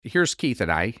Here's Keith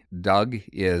and I. Doug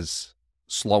is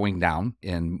slowing down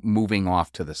and moving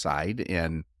off to the side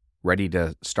and ready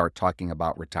to start talking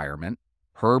about retirement.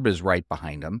 Herb is right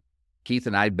behind him. Keith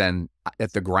and I have been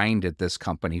at the grind at this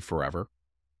company forever.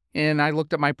 And I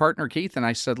looked at my partner, Keith, and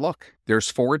I said, look,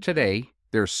 there's 4 today.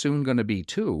 There's soon going to be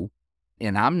 2.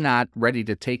 And I'm not ready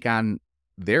to take on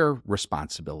their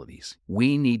responsibilities.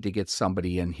 We need to get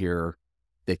somebody in here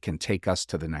that can take us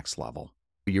to the next level.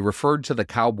 You referred to the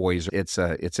Cowboys. It's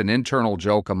an internal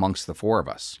joke amongst the 4 of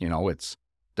us. You know, it's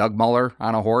Doug Muller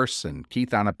on a horse and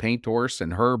Keith on a paint horse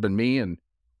and Herb and me, and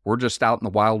we're just out in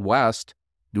the Wild West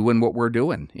doing what we're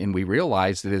doing. And we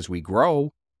realize that as we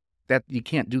grow, that you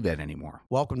can't do that anymore.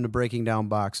 Welcome to Breaking Down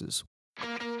Boxes.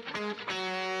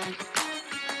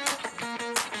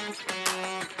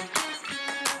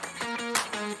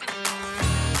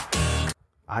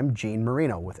 I'm Gene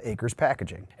Marino with Acres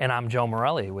Packaging. And I'm Joe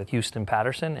Morelli with Houston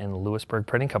Patterson and Lewisburg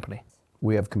Printing Company.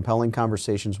 We have compelling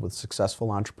conversations with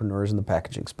successful entrepreneurs in the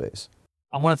packaging space.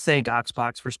 I want to thank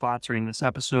Oxbox for sponsoring this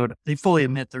episode. They fully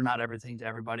admit they're not everything to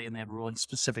everybody, and they have a really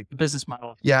specific business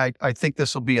model. Yeah, I think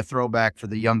this will be a throwback for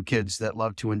the young kids that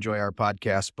love to enjoy our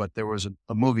podcast, but there was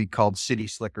a movie called City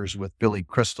Slickers with Billy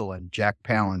Crystal and Jack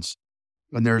Palance.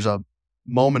 And there's a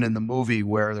moment in the movie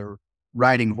where they're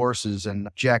riding horses, and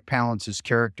Jack Palance's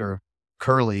character,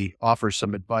 Curly, offers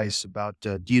some advice about,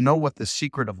 do you know what the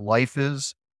secret of life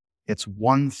is? It's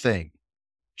one thing,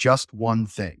 just one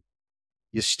thing.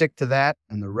 You stick to that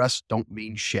and the rest don't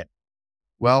mean shit.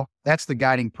 Well, that's the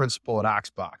guiding principle at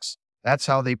Oxbox. That's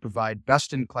how they provide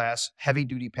best-in-class,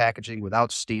 heavy-duty packaging with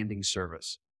outstanding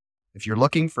service. If you're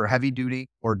looking for heavy-duty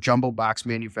or jumbo box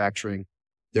manufacturing,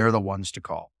 they're the ones to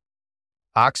call.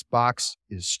 Oxbox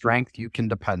is strength you can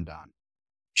depend on.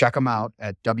 Check them out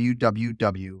at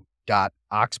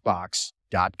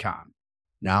www.oxbox.com.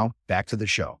 Now, back to the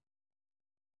show.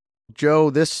 Joe,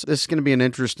 this is going to be an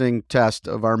interesting test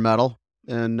of our mettle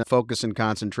and focus and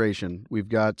concentration. We've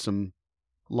got some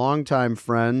longtime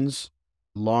friends,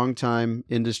 longtime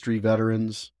industry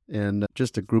veterans, and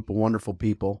just a group of wonderful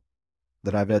people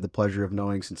that I've had the pleasure of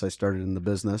knowing since I started in the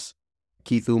business.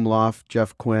 Keith Umlauf,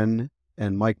 Jeff Quinn,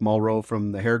 and Mike Mulrow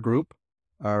from the Hair Group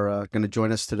are going to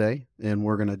join us today, and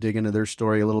we're going to dig into their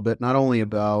story a little bit, not only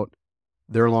about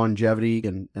their longevity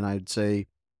and I'd say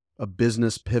a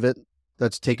business pivot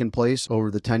that's taken place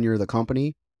over the tenure of the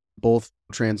company, both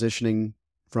transitioning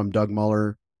from Doug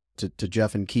Muller to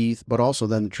Jeff and Keith, but also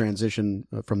then the transition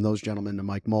from those gentlemen to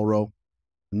Mike Mulrow,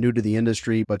 new to the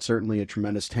industry, but certainly a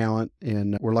tremendous talent.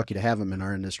 And we're lucky to have him in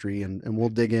our industry. And we'll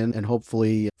dig in, and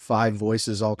hopefully 5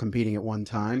 voices all competing at one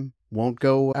time won't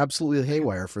go absolutely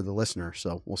haywire for the listener.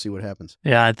 So we'll see what happens.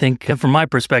 Yeah, I think from my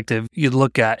perspective, you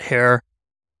look at Hair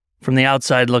from the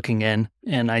outside looking in,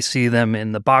 and I see them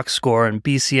in the box score and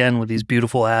BCN with these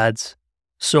beautiful ads,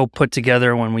 so put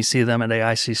together when we see them at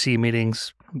AICC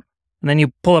meetings. And then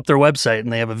you pull up their website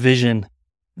and they have a vision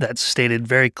that's stated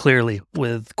very clearly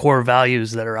with core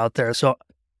values that are out there. So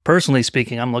personally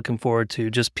speaking, I'm looking forward to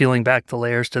just peeling back the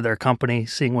layers to their company,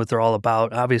 seeing what they're all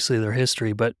about, obviously their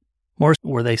history, but more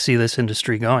where they see this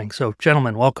industry going. So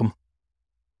gentlemen, welcome.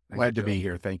 Glad to be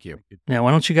here. Thank you. Now,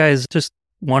 why don't you guys, just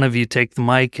one of you take the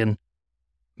mic and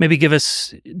maybe give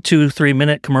us 2-3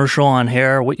 minute commercial on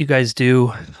Hair, what you guys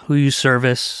do, who you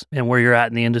service, and where you're at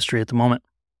in the industry at the moment.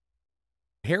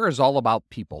 Hair is all about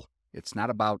people. It's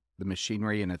not about the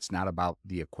machinery and it's not about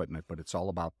the equipment, but it's all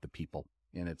about the people.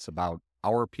 And it's about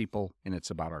our people and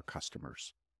it's about our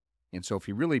customers. And so if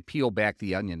you really peel back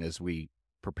the onion as we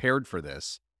prepared for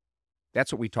this,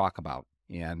 that's what we talk about.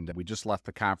 And we just left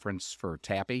the conference for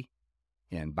TAPI,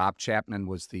 and Bob Chapman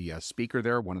was the speaker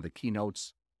there, one of the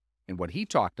keynotes. And what he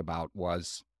talked about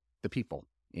was the people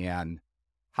and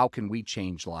how can we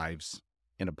change lives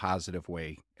in a positive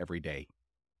way every day.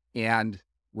 And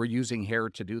we're using Hair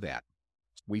to do that.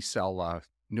 We sell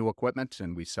new equipment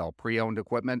and we sell pre-owned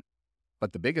equipment.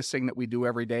 But the biggest thing that we do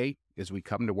every day is we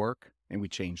come to work and we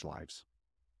change lives.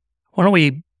 Why don't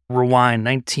we rewind?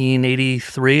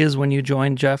 1983 is when you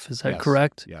joined, Jeff. Is that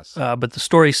correct? Yes. But the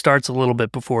story starts a little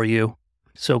bit before you.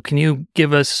 So can you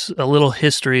give us a little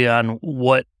history on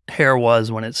what Hair was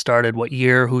when it started, what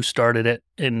year, who started it,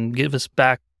 and take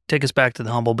us back to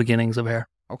the humble beginnings of Hair?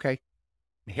 Okay.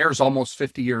 Hair's almost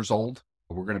 50 years old.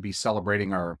 We're going to be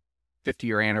celebrating our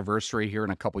 50-year anniversary here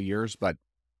in a couple years, but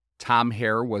Tom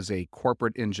Hair was a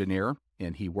corporate engineer,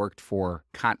 and he worked for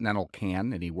Continental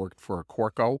Can, and he worked for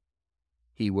Corco.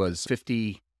 He was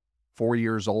 54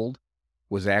 years old,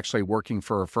 was actually working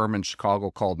for a firm in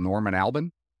Chicago called Norman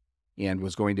Albin, and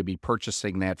was going to be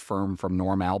purchasing that firm from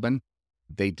Norm Albin.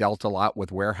 They dealt a lot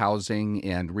with warehousing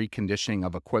and reconditioning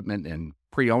of equipment and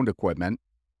pre-owned equipment.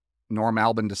 Norm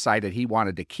Albin decided he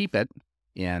wanted to keep it,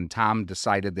 and Tom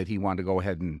decided that he wanted to go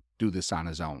ahead and do this on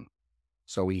his own.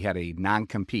 So he had a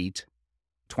non-compete,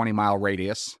 20-mile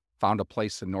radius, found a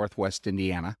place in Northwest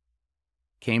Indiana,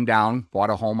 came down, bought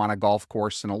a home on a golf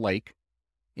course in a lake,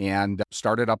 and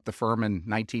started up the firm in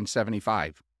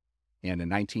 1975. And in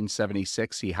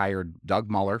 1976, he hired Doug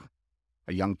Muller,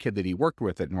 a young kid that he worked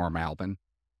with at Norm Albin,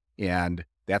 and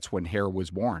that's when Hare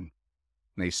was born.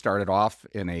 And they started off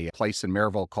in a place in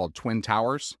Maryville called Twin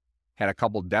Towers, had a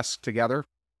couple desks together,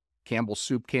 Campbell's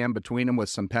soup can between them with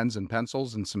some pens and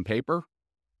pencils and some paper,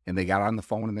 and they got on the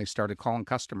phone and they started calling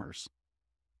customers.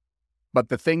 But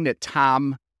the thing that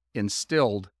Tom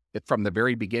instilled from the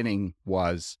very beginning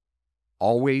was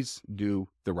always do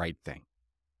the right thing.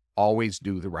 Always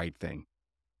do the right thing.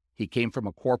 He came from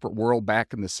a corporate world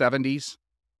back in the 70s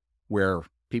where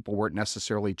people weren't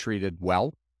necessarily treated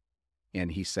well.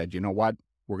 And he said, you know what?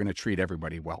 We're going to treat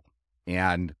everybody well.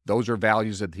 And those are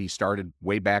values that he started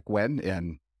way back when,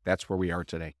 and that's where we are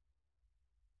today.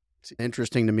 It's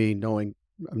interesting to me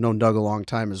I've known Doug a long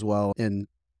time as well. And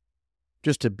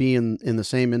just to be in the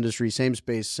same industry, same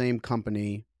space, same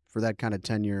company for that kind of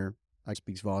tenure, I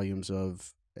speaks volumes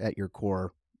of, at your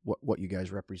core, what you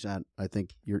guys represent. I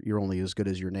think you're only as good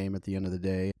as your name at the end of the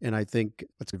day. And I think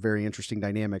that's a very interesting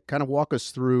dynamic. Kind of walk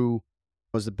us through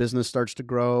as the business starts to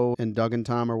grow and Doug and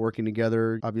Tom are working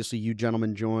together. Obviously, you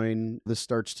gentlemen join. This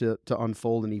starts to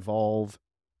unfold and evolve.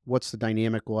 What's the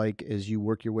dynamic like as you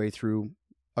work your way through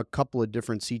a couple of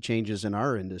different sea changes in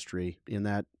our industry? In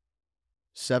that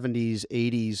 70s,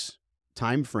 80s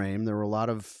time frame, there were a lot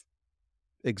of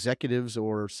executives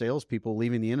or salespeople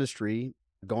leaving the industry,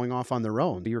 going off on their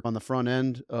own. You're on the front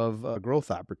end of a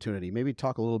growth opportunity. Maybe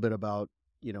talk a little bit about,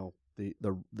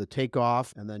 the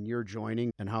takeoff and then you're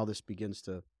joining and how this begins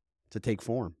to take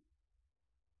form.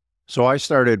 So I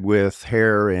started with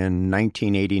Hare in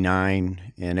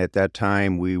 1989, and at that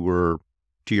time we were,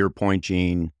 to your point,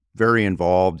 Gene, very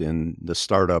involved in the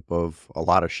startup of a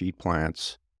lot of sheet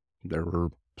plants. There were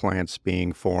plants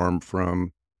being formed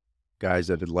from guys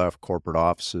that had left corporate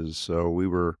offices, so we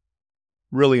were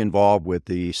really involved with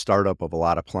the startup of a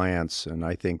lot of plants, and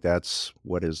I think that's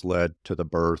what has led to the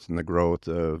birth and the growth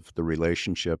of the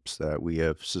relationships that we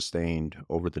have sustained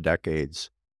over the decades.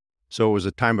 So it was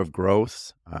a time of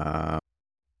growth.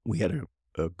 We had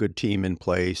a good team in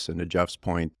place, and to Jeff's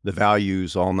point, the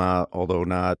values, although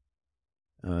not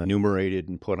enumerated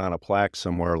and put on a plaque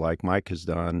somewhere like Mike has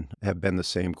done, have been the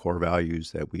same core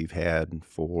values that we've had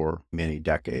for many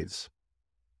decades.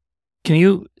 Can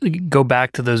you go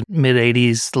back to those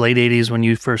mid-'80s, late 80s when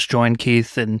you first joined,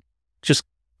 Keith, and just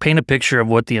paint a picture of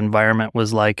what the environment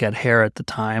was like at Hare at the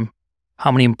time?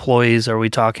 How many employees are we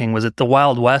talking? Was it the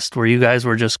Wild West where you guys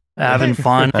were just having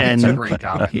fun? It's a great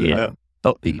topic. Yeah.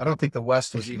 I don't think the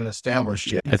West was even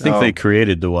established yet. I think they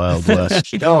created the Wild West.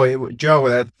 Joe,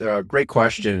 that's a great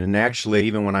question. And actually,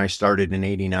 even when I started in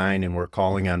 89 and we're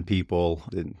calling on people,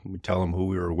 we tell them who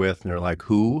we were with, and they're like,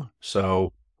 who?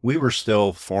 So we were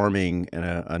still forming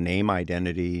a name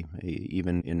identity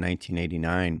even in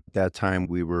 1989. At that time,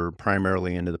 we were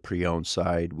primarily into the pre-owned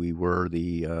side. We were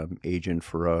the agent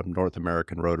for a North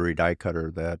American rotary die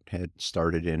cutter that had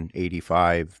started in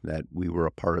 85 that we were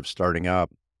a part of starting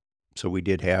up. So we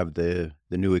did have the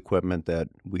new equipment that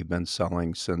we've been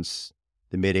selling since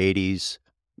the mid-'80s.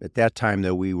 At that time,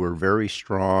 though, we were very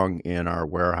strong in our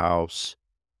warehouse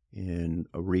in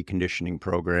a reconditioning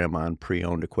program on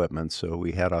pre-owned equipment. So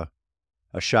we had a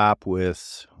shop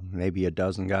with maybe a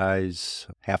dozen guys,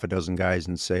 half a dozen guys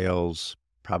in sales,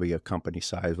 probably a company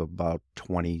size of about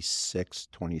 26,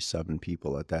 27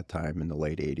 people at that time in the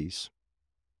late 80s.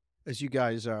 As you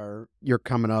guys you're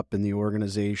coming up in the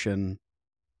organization,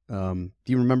 do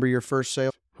you remember your first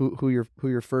sale? Who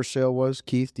your first sale was?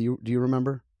 Keith, do you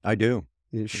remember? I do.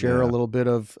 You share a little bit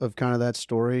of kind of that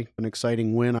story, an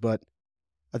exciting win, but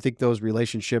I think those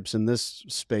relationships in this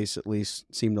space at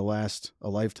least seem to last a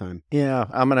lifetime. Yeah,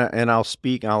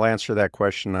 I'll answer that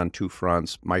question on two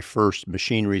fronts. My first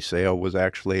machinery sale was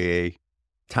actually a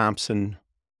Thompson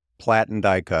Platen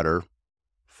die cutter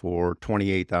for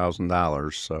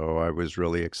 $28,000. So I was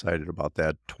really excited about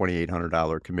that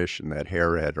 $2,800 commission that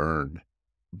Hare had earned.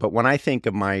 But when I think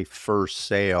of my first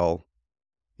sale,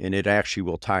 and it actually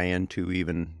will tie into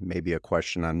even maybe a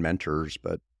question on mentors,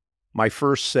 but my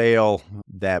first sale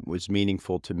that was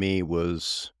meaningful to me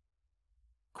was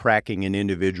cracking an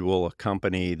individual, a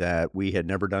company that we had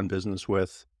never done business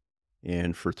with.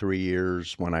 And for 3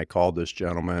 years, when I called this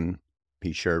gentleman,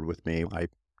 he shared with me, I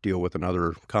deal with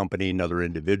another company, another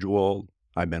individual.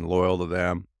 I've been loyal to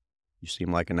them. You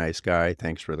seem like a nice guy.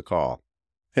 Thanks for the call.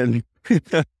 And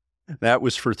That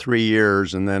was for 3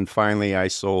 years. And then finally I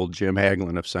sold Jim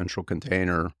Haglund of Central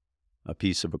Container a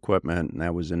piece of equipment, and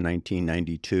that was in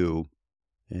 1992.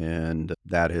 And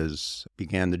that has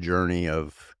began the journey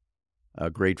of a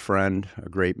great friend, a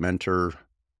great mentor.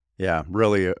 Yeah,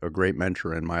 really a great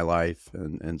mentor in my life,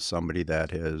 and somebody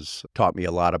that has taught me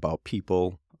a lot about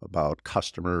people, about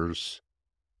customers,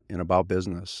 and about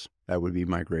business. That would be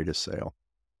my greatest sale.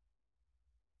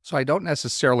 So I don't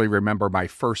necessarily remember my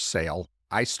first sale.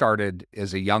 I started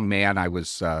as a young man. I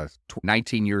was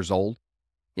 19 years old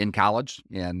in college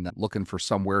and looking for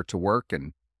somewhere to work,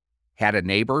 and had a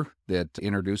neighbor that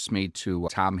introduced me to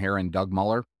Tom Hare and Doug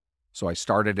Muller. So I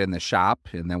started in the shop,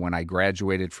 and then when I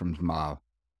graduated from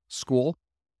school,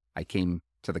 I came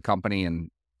to the company and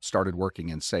started working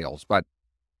in sales. But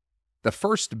the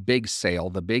first big sale,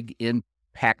 the big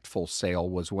impactful sale,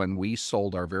 was when we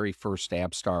sold our very first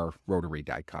Abstar rotary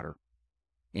die cutter.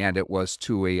 And it was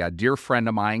to a dear friend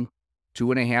of mine,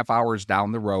 2.5 hours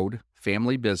down the road,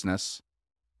 family business.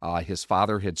 His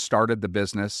father had started the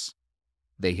business.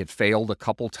 They had failed a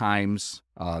couple times.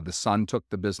 The son took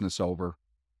the business over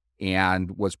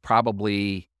and was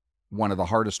probably one of the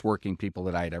hardest working people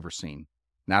that I had ever seen.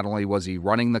 Not only was he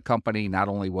running the company, not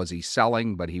only was he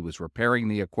selling, but he was repairing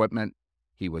the equipment,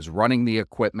 he was running the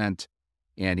equipment,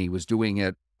 and he was doing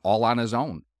it all on his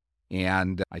own.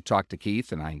 And I talked to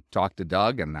Keith and I talked to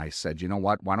Doug, and I said, you know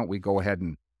what, why don't we go ahead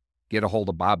and get a hold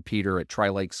of Bob Peter at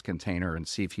Tri-Lakes Container and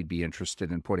see if he'd be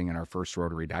interested in putting in our first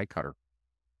rotary die cutter.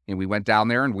 And we went down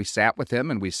there and we sat with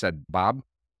him and we said, Bob,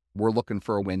 we're looking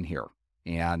for a win here.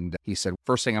 And he said,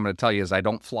 first thing I'm going to tell you is I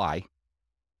don't fly.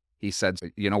 He said,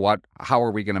 you know what, how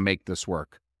are we going to make this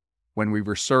work? When we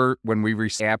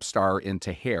received Abstar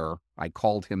into Hare, I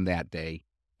called him that day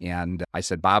and I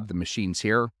said, Bob, the machine's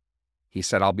here. He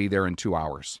said, I'll be there in 2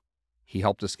 hours. He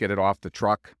helped us get it off the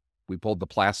truck. We pulled the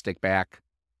plastic back.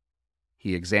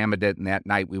 He examined it, and that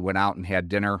night we went out and had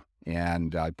dinner,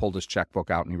 and I pulled his checkbook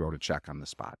out and he wrote a check on the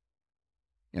spot.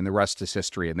 And the rest is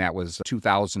history. And that was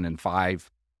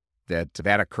 2005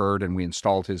 that occurred, and we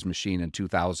installed his machine in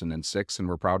 2006, and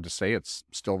we're proud to say it's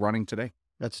still running today.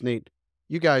 That's neat.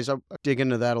 You guys, I'll dig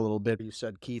into that a little bit. You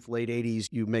said, Keith, late 80s,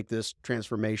 you make this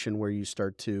transformation where you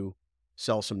start to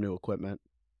sell some new equipment.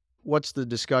 What's the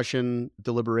discussion,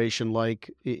 deliberation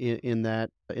like in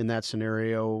that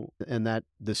scenario and that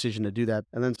decision to do that?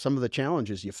 And then some of the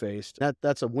challenges you faced.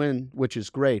 That's a win, which is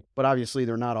great, but obviously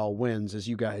they're not all wins as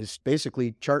you guys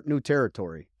basically chart new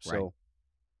territory. So. Right.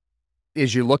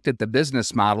 As you looked at the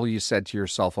business model, you said to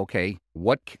yourself, okay,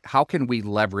 how can we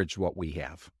leverage what we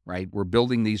have, right? We're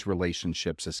building these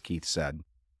relationships, as Keith said.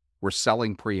 We're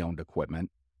selling pre-owned equipment.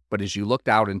 But as you looked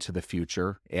out into the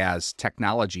future, as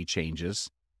technology changes,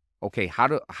 okay,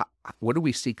 what do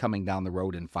we see coming down the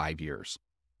road in 5 years?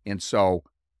 And so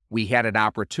we had an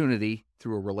opportunity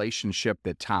through a relationship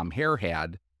that Tom Hare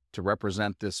had to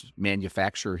represent this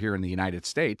manufacturer here in the United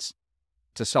States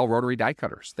to sell rotary die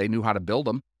cutters. They knew how to build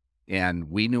them, and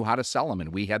we knew how to sell them,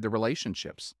 and we had the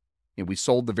relationships. And we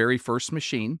sold the very first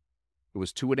machine. It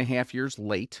was 2.5 years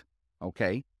late,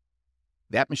 okay?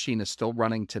 That machine is still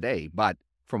running today. But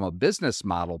from a business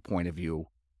model point of view,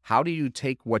 how do you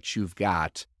take what you've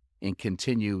got and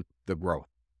continue the growth?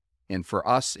 And for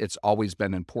us, it's always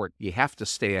been important. You have to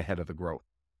stay ahead of the growth.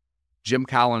 Jim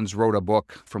Collins wrote a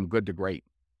book, From Good to Great,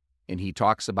 and he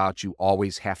talks about you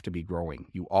always have to be growing.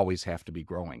 You always have to be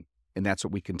growing. And that's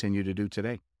what we continue to do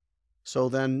today. So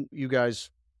then you guys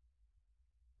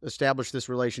establish this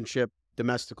relationship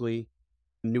domestically,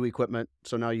 new equipment.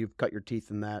 So now you've cut your teeth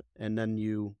in that, and then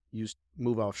you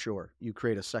move offshore. You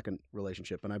create a second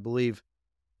relationship. And I believe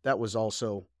that was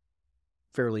also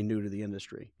fairly new to the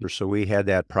industry. So we had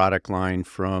that product line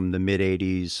from the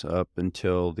mid-'80s up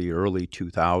until the early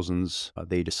 2000s.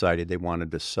 They decided they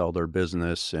wanted to sell their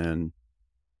business, and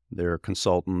their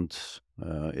consultant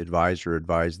advisor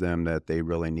advised them that they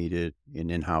really needed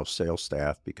an in-house sales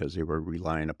staff because they were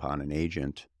relying upon an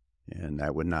agent, and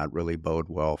that would not really bode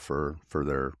well for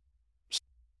their.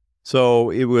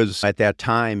 So it was, at that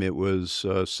time, it was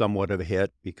somewhat of a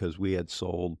hit because we had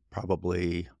sold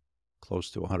probably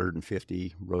close to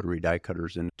 150 rotary die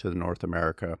cutters into North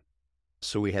America.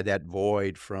 So we had that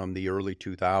void from the early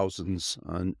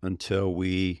 2000s until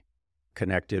we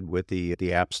connected with the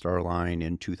Abstar line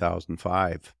in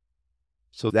 2005.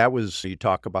 So that was, you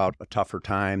talk about a tougher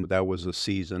time. That was a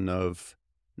season of,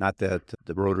 not that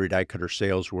the rotary die cutter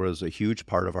sales was a huge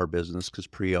part of our business because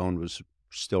pre-owned was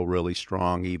still really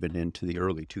strong even into the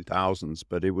early 2000s,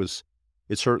 but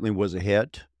it certainly was a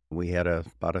hit. We had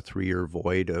about a 3-year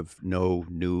void of no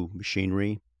new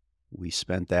machinery. We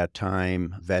spent that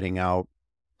time vetting out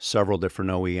several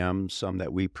different OEMs, some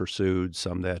that we pursued,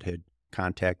 some that had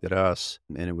contacted us.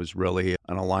 And it was really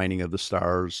an aligning of the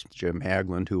stars. Jim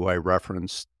Haglund, who I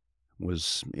referenced,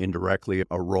 was indirectly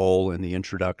a role in the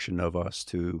introduction of us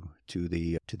to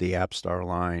the AppStar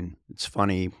line. It's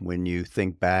funny when you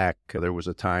think back, there was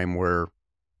a time where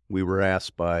we were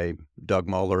asked by Doug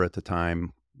Muller at the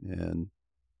time, and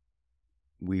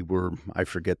we were, I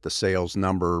forget the sales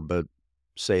number, but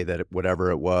say that whatever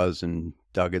it was, and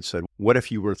Doug had said, what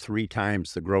if you were 3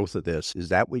 times the growth of this? Is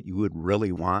that what you would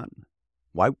really want?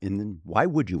 Why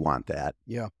would you want that?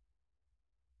 Yeah.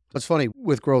 It's funny,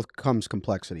 with growth comes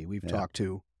complexity. We've talked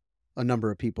to a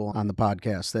number of people on the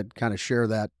podcast that kind of share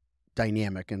that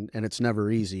dynamic, and it's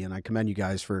never easy. And I commend you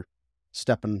guys for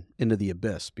stepping into the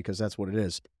abyss, because that's what it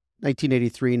is.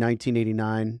 1983,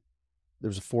 1989,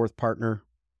 there's a 4th partner.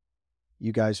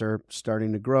 You guys are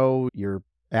starting to grow. You're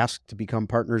asked to become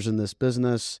partners in this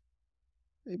business.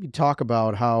 Maybe talk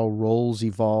about how roles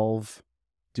evolve.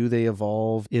 Do they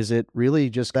evolve? Is it really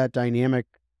just that dynamic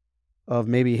of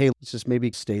maybe, hey, let's just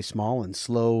maybe stay small and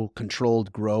slow,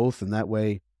 controlled growth, and that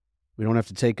way we don't have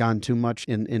to take on too much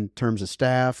in terms of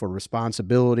staff or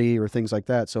responsibility or things like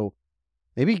that. So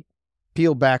maybe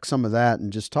peel back some of that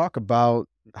and just talk about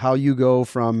how you go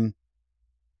from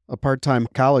a part-time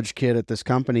college kid at this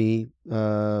company,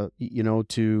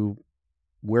 to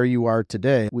where you are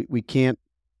today. We can't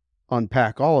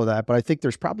unpack all of that, but I think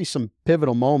there's probably some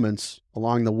pivotal moments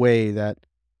along the way that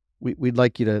we'd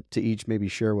like you to each maybe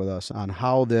share with us on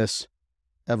how this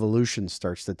evolution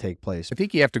starts to take place. I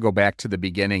think you have to go back to the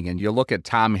beginning, and you look at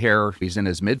Tom Hare. He's in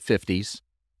his mid-50s,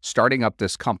 starting up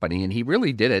this company, and he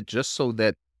really did it just so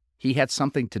that he had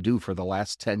something to do for the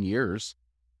last 10 years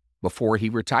before he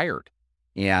retired.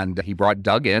 And he brought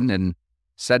Doug in and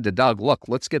said to Doug, look,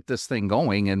 let's get this thing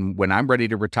going, and when I'm ready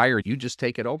to retire, you just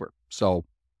take it over. So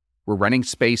we're renting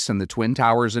space in the Twin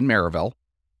Towers in Maryville,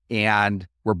 and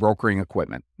we're brokering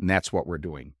equipment, and that's what we're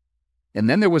doing. And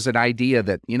then there was an idea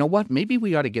that, you know what, maybe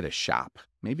we ought to get a shop.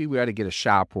 Maybe we ought to get a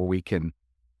shop where we can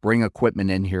bring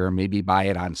equipment in here, maybe buy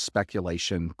it on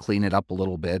speculation, clean it up a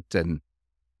little bit, and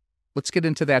let's get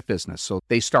into that business. So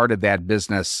they started that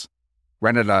business,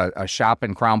 rented a shop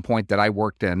in Crown Point that I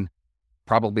worked in,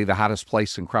 probably the hottest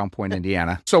place in Crown Point,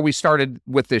 Indiana. So we started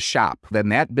with this shop. Then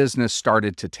that business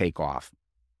started to take off.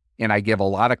 And I give a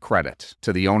lot of credit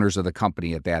to the owners of the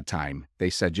company at that time.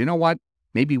 They said, you know what?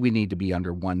 Maybe we need to be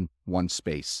under one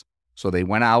space. So they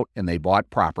went out and they bought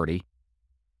property.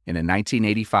 And in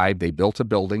 1985, they built a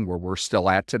building where we're still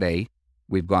at today.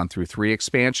 We've gone through 3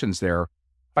 expansions there.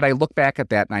 But I look back at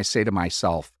that and I say to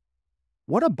myself,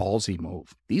 what a ballsy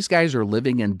move. These guys are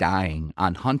living and dying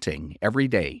on hunting every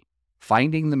day,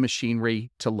 finding the machinery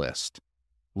to list,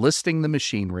 listing the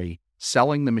machinery,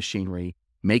 selling the machinery,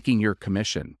 making your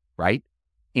commission, right?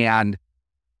 And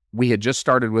we had just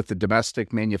started with the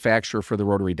domestic manufacturer for the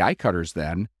rotary die cutters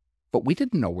then, but we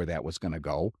didn't know where that was going to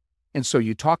go. And so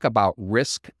you talk about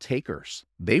risk takers.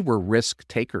 They were risk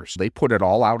takers. They put it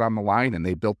all out on the line and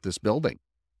they built this building.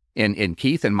 And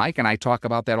Keith and Mike and I talk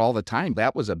about that all the time.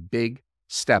 That was a big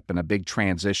step and a big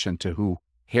transition to who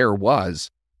Hare was.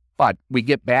 But we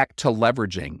get back to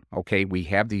leveraging. Okay, we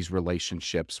have these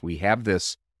relationships. We have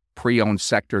this pre-owned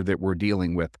sector that we're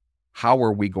dealing with. How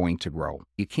are we going to grow?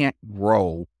 You can't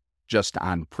grow just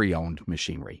on pre-owned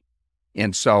machinery.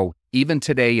 And so even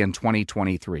today in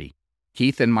 2023,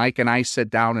 Keith and Mike and I sit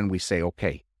down and we say,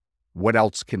 okay, what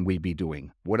else can we be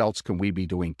doing? What else can we be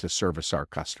doing to service our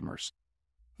customers?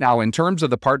 Now, in terms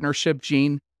of the partnership,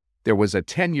 Gene, there was a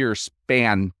 10-year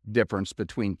span difference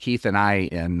between Keith and I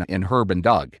and Herb and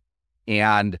Doug.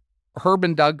 And Herb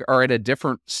and Doug are at a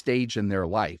different stage in their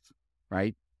life,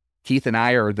 right? Keith and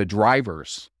I are the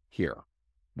drivers here.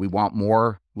 We want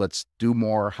more. Let's do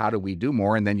more. How do we do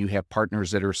more? And then you have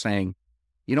partners that are saying,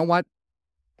 you know what?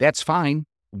 That's fine.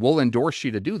 We'll endorse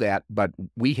you to do that, but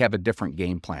we have a different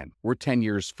game plan. We're 10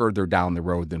 years further down the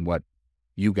road than what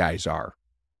you guys are.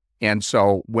 And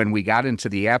so when we got into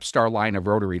the AppStar line of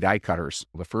rotary die cutters,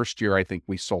 the first year I think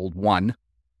we sold 1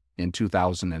 in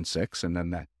 2006. And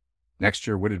then the next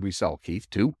year, what did we sell, Keith?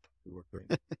 2?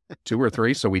 2 or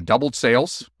 3. So we doubled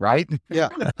sales, right? Yeah.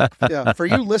 Yeah. For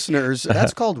you listeners,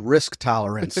 that's called risk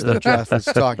tolerance that Jeff is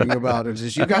talking about.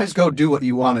 Is you guys go do what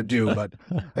you want to do, but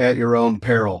at your own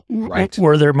peril. Right.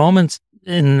 Were there moments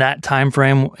in that time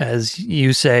frame, as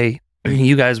you say,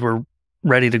 you guys were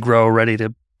ready to grow, ready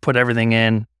to put everything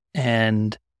in,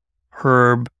 and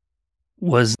Herb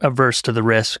was averse to the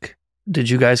risk? Did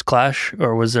you guys clash,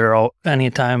 or was there any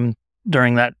time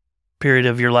during that period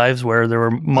of your lives where there were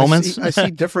moments? I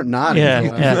see different nodding.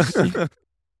 Yeah.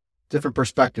 Different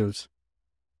perspectives.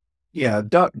 Yeah,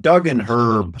 Doug and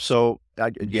Herb. So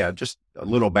Just a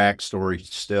little backstory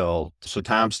still. So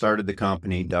Tom started the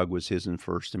company. Doug was his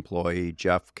first employee.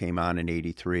 Jeff came on in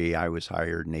 83. I was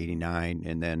hired in 89.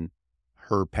 And then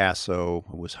Herb Passo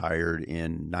was hired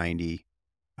in 90.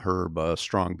 Herb, a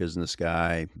strong business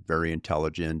guy, very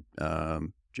intelligent,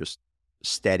 just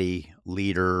steady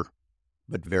leader,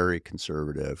 but very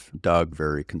conservative. Doug,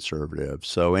 very conservative.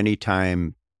 So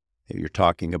anytime you're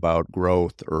talking about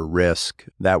growth or risk,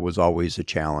 that was always a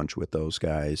challenge with those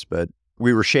guys. But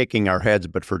we were shaking our heads,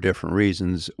 but for different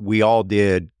reasons. We all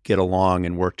did get along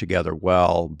and work together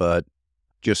well, but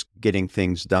just getting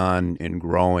things done and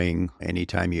growing,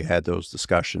 anytime you had those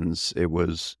discussions, it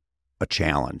was a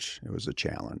challenge. It was a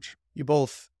challenge. You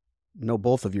both know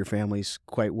both of your families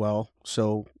quite well.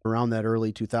 So around that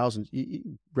early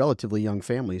 2000s, relatively young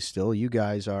families still, you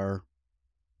guys are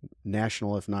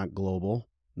national, if not global,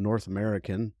 North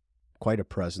American, quite a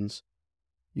presence.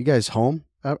 You guys home?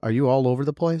 Are you all over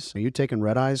the place? Are you taking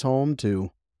red eyes home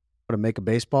to make a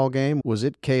baseball game? Was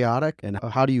it chaotic? And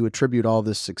how do you attribute all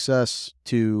this success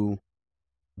to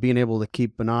being able to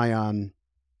keep an eye on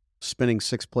spinning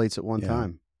 6 plates at one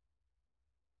time?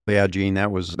 Yeah, Gene,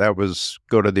 that was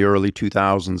go to the early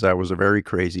 2000s. That was a very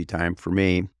crazy time for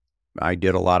me. I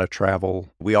did a lot of travel.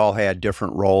 We all had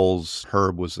different roles.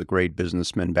 Herb was the great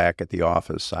businessman back at the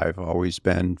office. I've always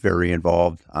been very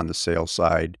involved on the sales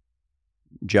side.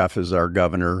 Jeff is our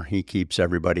governor. He keeps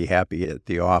everybody happy at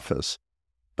the office.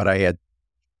 But I had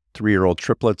 3-year-old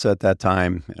triplets at that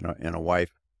time and a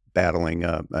wife battling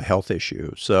a health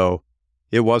issue. So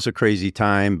it was a crazy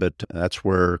time, but that's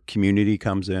where community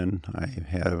comes in. I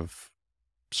have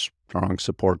a strong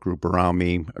support group around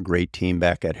me, a great team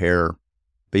back at Hare.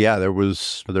 But yeah, there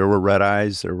were red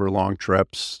eyes, there were long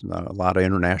trips, a lot of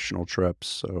international trips.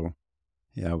 So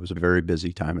yeah, it was a very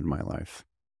busy time in my life.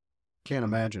 Can't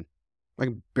imagine. I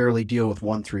can barely deal with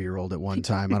 1 3-year-old at one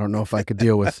time. I don't know if I could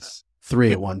deal with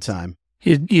 3 at one time.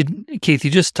 Keith,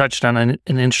 you just touched on an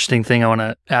interesting thing I want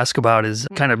to ask about is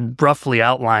kind of roughly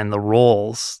outline the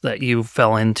roles that you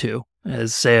fell into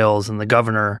as sales and the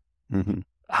governor. Mm-hmm.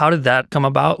 How did that come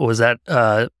about? Was that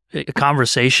a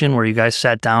conversation where you guys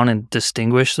sat down and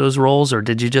distinguished those roles, or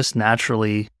did you just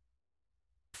naturally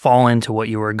fall into what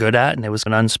you were good at and it was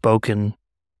an unspoken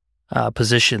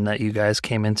position that you guys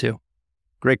came into?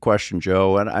 Great question,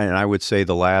 Joe. And I would say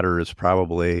the latter is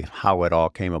probably how it all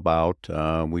came about.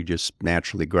 We just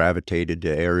naturally gravitated to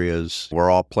areas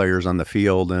where all players on the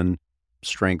field and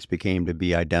strengths became to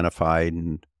be identified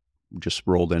and just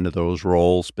rolled into those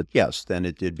roles. But yes, then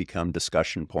it did become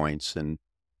discussion points and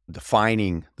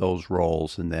defining those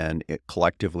roles and then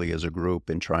collectively as a group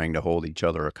and trying to hold each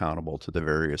other accountable to the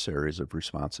various areas of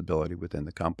responsibility within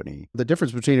the company. The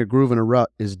difference between a groove and a rut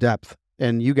is depth.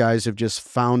 And you guys have just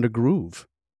found a groove.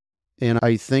 And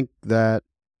I think that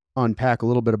unpack a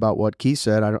little bit about what Keith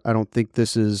said. I don't think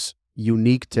this is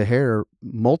unique to Hare.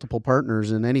 Multiple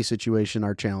partners in any situation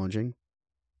are challenging.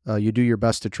 You do your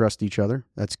best to trust each other.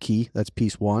 That's key. That's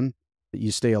piece one. You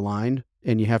stay aligned,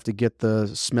 and you have to get the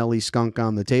smelly skunk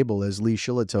on the table, as Lee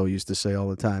Shillitoe used to say all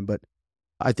the time. But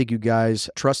I think you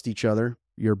guys trust each other.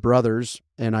 You're brothers,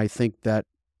 and I think that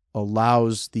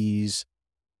allows these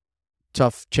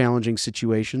tough, challenging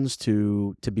situations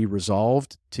to be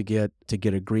resolved, to get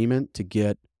agreement, to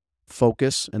get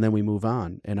focus, and then we move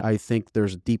on. And I think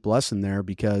there's a deep lesson there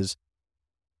because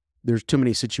there's too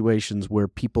many situations where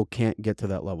people can't get to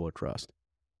that level of trust.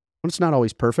 It's not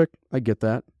always perfect, I get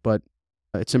that, but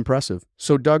it's impressive.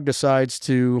 So Doug decides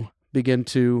to begin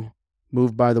to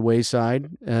move by the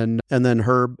wayside, and then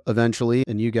Herb eventually,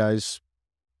 and you guys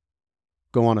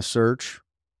go on a search.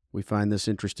 We find this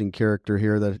interesting character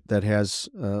here that has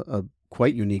a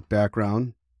quite unique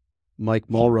background. Mike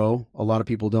Mulrow, a lot of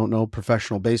people don't know,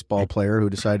 professional baseball player who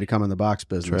decided to come in the box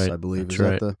business, right. I believe. That's is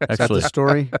right. That the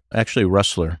story? Actually,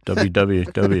 wrestler,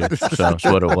 WWW, so that's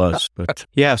what it was. But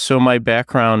yeah, so my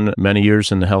background, many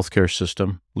years in the healthcare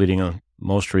system, leading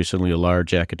most recently a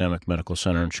large academic medical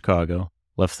center in Chicago.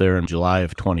 Left there in July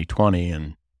of 2020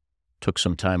 and took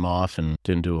some time off and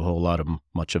didn't do a whole lot of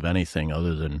much of anything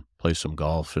other than play some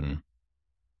golf, and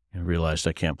realized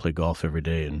I can't play golf every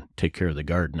day and take care of the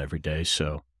garden every day.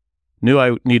 So knew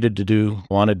I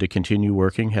wanted to continue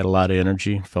working, had a lot of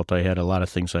energy, felt I had a lot of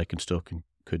things I could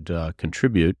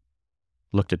contribute,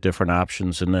 looked at different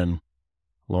options. And then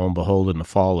lo and behold, in the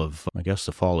fall of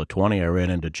 20, I ran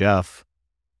into Jeff,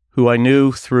 who I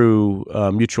knew through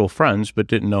mutual friends, but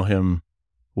didn't know him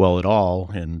well at all.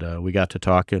 And we got to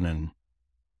talking, and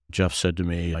Jeff said to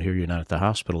me, "I hear you're not at the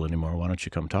hospital anymore. Why don't you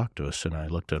come talk to us?" And I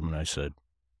looked at him and I said,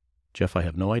 "Jeff, I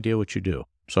have no idea what you do."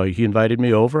 So he invited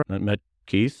me over. I met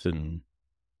Keith, and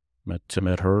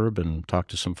met Herb and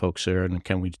talked to some folks there, and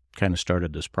we kind of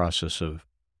started this process of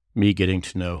me getting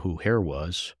to know who Hare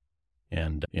was,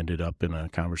 and ended up in a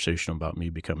conversation about me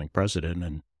becoming president.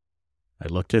 And I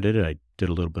looked at it, I did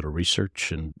a little bit of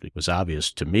research, and it was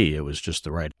obvious to me it was just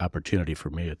the right opportunity for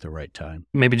me at the right time.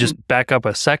 Maybe just back up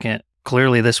a second.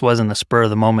 Clearly, this wasn't a spur of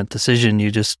the moment decision.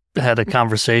 You just had a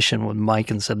conversation with Mike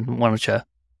and said, "Why don't you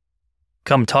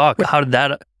come talk?" How did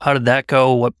that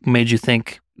go? What made you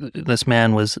think this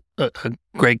man was a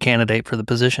great candidate for the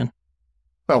position?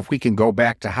 Well, if we can go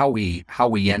back to how we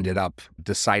ended up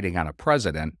deciding on a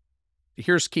president,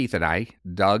 here's Keith and I.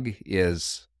 Doug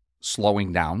is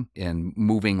slowing down and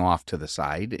moving off to the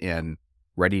side and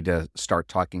ready to start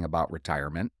talking about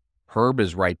retirement. Herb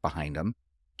is right behind him.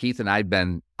 Keith and I have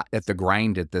been at the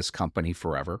grind at this company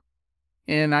forever.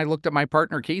 And I looked at my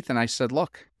partner, Keith, and I said,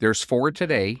 look, there's 4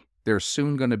 today. There's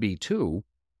soon going to be 2.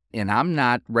 And I'm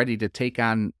not ready to take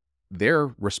on their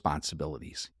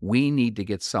responsibilities. We need to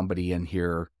get somebody in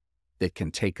here that can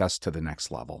take us to the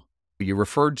next level. You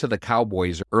referred to the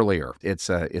Cowboys earlier. It's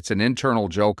an internal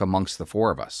joke amongst the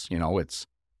 4 of us. You know, it's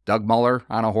Doug Muller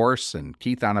on a horse and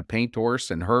Keith on a paint horse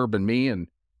and Herb and me, and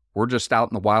we're just out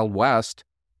in the Wild West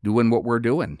doing what we're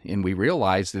doing. And we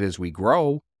realize that as we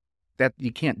grow, that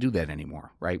you can't do that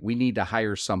anymore, right? We need to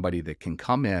hire somebody that can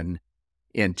come in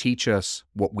and teach us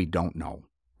what we don't know,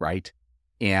 right?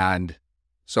 And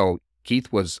so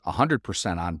Keith was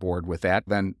 100% on board with that.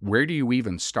 Then where do you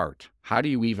even start? How do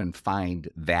you even find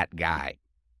that guy?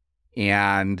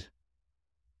 And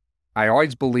I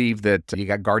always believe that you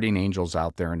got guardian angels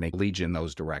out there and they lead you in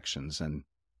those directions. And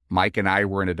Mike and I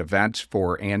were in an event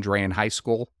for Andrean High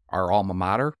School, our alma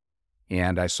mater.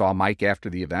 And I saw Mike after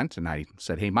the event and I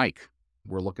said, "Hey, Mike,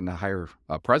 we're looking to hire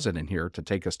a president here to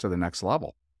take us to the next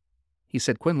level." He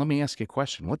said, "Quinn, let me ask you a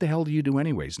question. What the hell do you do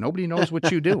anyways? Nobody knows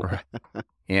what you do."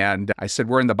 And I said,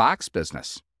 "We're in the box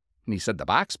business." And he said, "The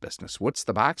box business? What's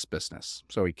the box business?"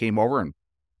 So he came over and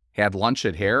had lunch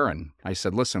at Hare. And I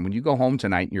said, "Listen, when you go home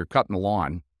tonight and you're cutting the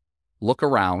lawn, look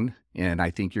around. And I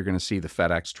think you're going to see the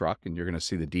FedEx truck and you're going to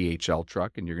see the DHL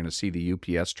truck and you're going to see the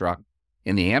UPS truck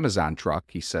and the Amazon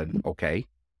truck." He said, "Okay,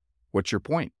 what's your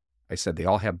point?" I said, "They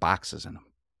all have boxes in them."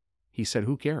 He said,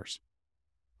 "Who cares?"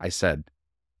 I said,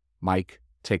 "Mike,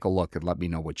 take a look and let me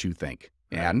know what you think."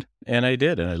 And I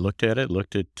did. And I looked at it,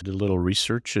 did a little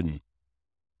research, and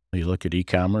you look at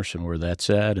e-commerce and where that's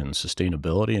at and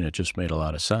sustainability, and it just made a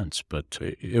lot of sense. But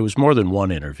it was more than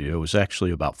one interview. It was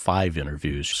actually about 5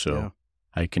 interviews. So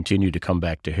I continued to come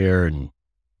back to Hare and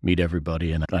meet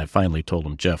everybody. And I finally told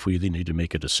him, "Jeff, we either need to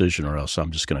make a decision or else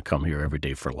I'm just going to come here every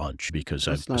day for lunch because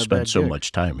I've spent so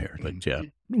much time here." But yeah.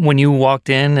 When you walked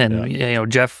in and,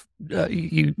 Jeff,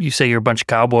 you say you're a bunch of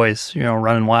cowboys,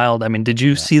 running wild. I mean, did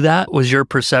you see that? Was your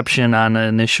perception on an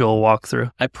initial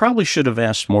walkthrough? I probably should have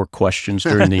asked more questions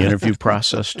during the interview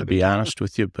process, to be honest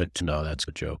with you, but no, that's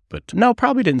a joke. But no,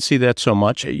 probably didn't see that so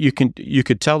much. You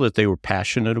could tell that they were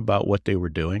passionate about what they were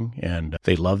doing and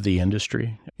they loved the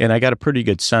industry. And I got a pretty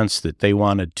good sense that they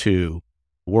wanted to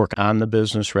work on the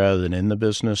business rather than in the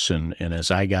business. And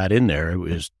as I got in there,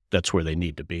 that's where they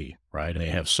need to be, right? They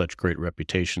have such great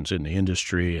reputations in the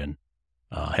industry and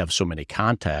have so many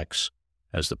contacts.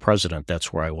 As the president,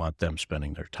 that's where I want them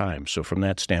spending their time. So from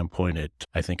that standpoint,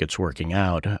 I think it's working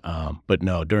out. But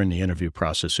no, during the interview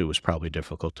process, it was probably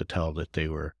difficult to tell that they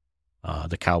were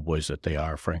the cowboys that they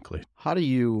are, frankly. How do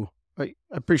you I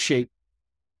appreciate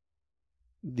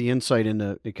the insight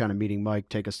into kind of meeting Mike,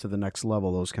 take us to the next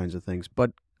level, those kinds of things.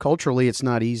 But culturally, it's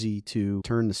not easy to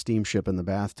turn the steamship in the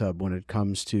bathtub when it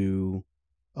comes to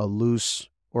a loose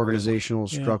organizational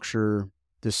structure,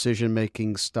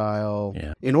 decision-making style.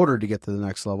 Yeah. In order to get to the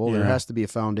next level, there has to be a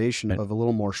foundation of a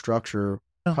little more structure.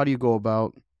 How do you go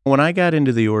about? When I got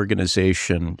into the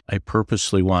organization, I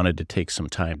purposely wanted to take some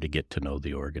time to get to know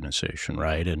the organization,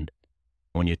 right? And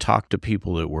when you talk to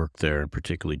people that work there, and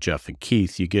particularly Jeff and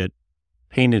Keith, you get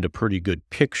painted a pretty good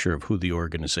picture of who the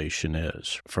organization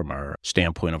is from our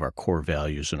standpoint of our core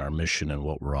values and our mission and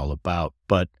what we're all about.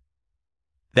 But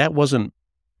that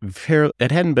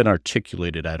it hadn't been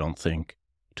articulated, I don't think,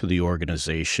 to the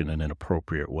organization in an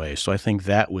appropriate way. So I think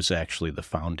that was actually the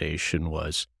foundation,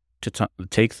 was to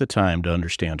take the time to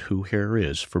understand who Hare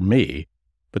is for me,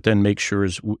 but then make sure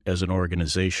as an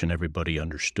organization, everybody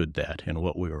understood that and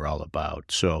what we were all about.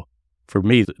 So for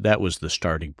me, that was the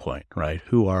starting point, right?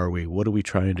 Who are we? What are we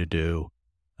trying to do?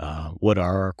 What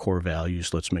are our core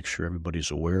values? Let's make sure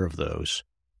everybody's aware of those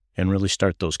and really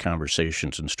start those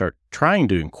conversations and start trying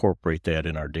to incorporate that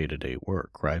in our day-to-day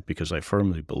work, right? Because I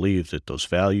firmly believe that those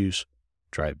values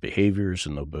drive behaviors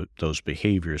and those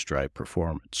behaviors drive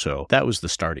performance. So that was the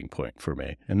starting point for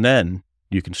me. And then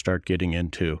you can start getting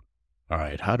into all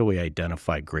right, how do we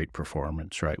identify great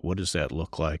performance, right? What does that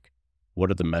look like? What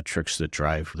are the metrics that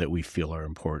drive that we feel are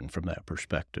important from that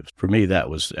perspective? For me, that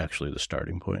was actually the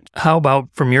starting point. How about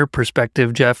from your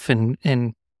perspective, Jeff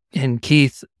and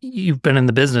Keith, you've been in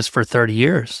the business for 30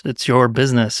 years. It's your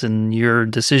business and your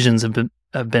decisions have been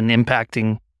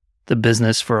impacting the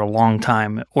business for a long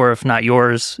time, or if not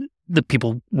yours, the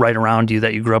people right around you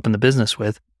that you grew up in the business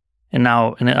with. And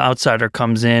now an outsider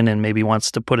comes in and maybe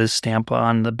wants to put his stamp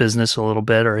on the business a little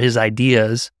bit or his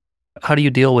ideas. How do you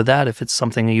deal with that if it's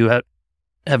something that you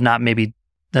have not maybe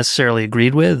necessarily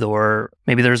agreed with, or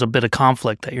maybe there's a bit of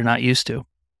conflict that you're not used to?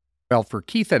 Well, for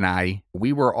Keith and I,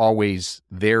 we were always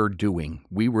there doing.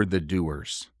 We were the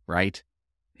doers, right?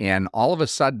 And all of a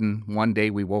sudden, one day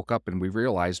we woke up and we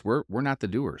realized we're not the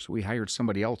doers. We hired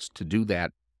somebody else to do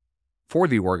that for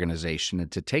the organization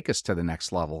and to take us to the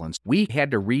next level. And we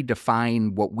had to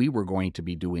redefine what we were going to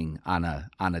be doing on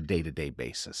a day-to-day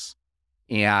basis.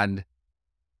 And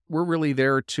we're really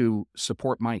there to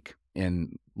support Mike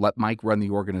and let Mike run the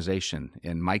organization.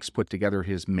 And Mike's put together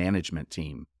his management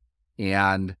team.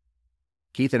 And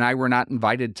Keith and I were not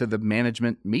invited to the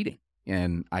management meeting.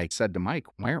 And I said to Mike,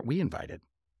 why aren't we invited?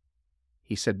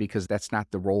 He said, because that's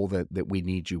not the role that we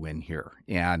need you in here.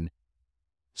 And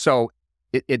so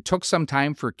it took some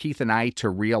time for Keith and I to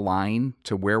realign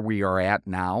to where we are at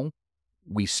now.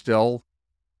 We still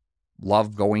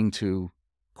love going to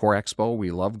Core Expo.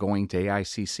 We love going to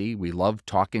AICC. We love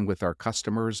talking with our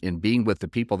customers and being with the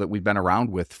people that we've been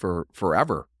around with for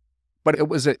forever. But it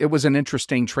was an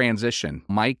interesting transition.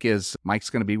 Mike's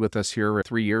going to be with us here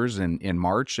 3 years in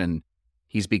March, and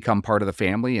he's become part of the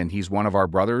family, and he's one of our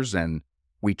brothers, and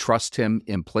we trust him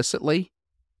implicitly.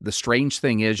 The strange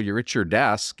thing is you're at your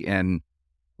desk, and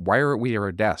why are we at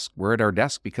our desk? We're at our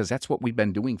desk because that's what we've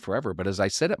been doing forever. But as I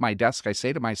sit at my desk, I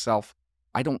say to myself,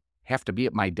 I don't have to be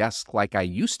at my desk like I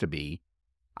used to be.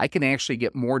 I can actually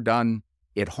get more done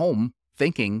at home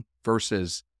thinking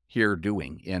versus here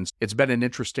doing. And it's been an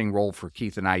interesting role for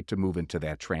Keith and I to move into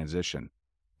that transition.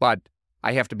 But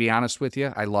I have to be honest with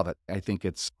you, I love it. I think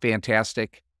it's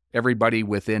fantastic. Everybody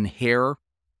within Hair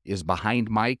is behind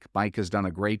Mike. Mike has done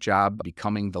a great job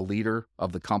becoming the leader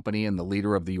of the company and the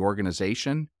leader of the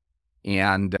organization.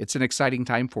 And it's an exciting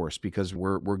time for us because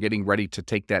we're getting ready to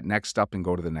take that next step and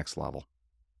go to the next level.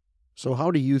 So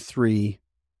how do you three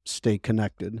stay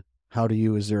connected?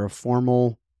 Is there a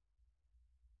formal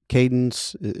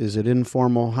cadence? Is it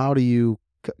informal? How do you,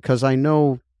 because I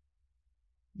know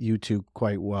you two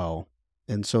quite well,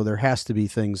 and so there has to be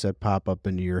things that pop up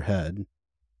into your head.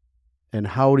 And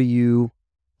how do you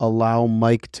allow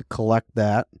Mike to collect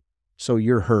that so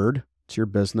you're heard, it's your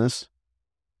business,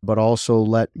 but also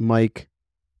let Mike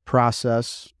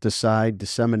process, decide,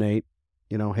 disseminate,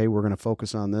 hey, we're going to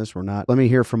focus on this, we're not. Let me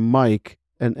hear from Mike,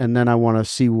 and then I want to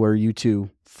see where you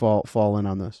two fall in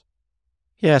on this.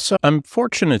 Yeah, so I'm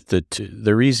fortunate that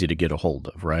they're easy to get a hold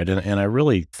of, right? And I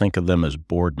really think of them as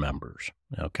board members,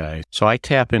 okay? So I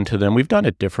tap into them. We've done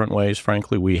it different ways,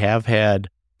 frankly. We have had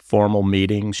formal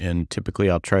meetings, and typically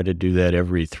I'll try to do that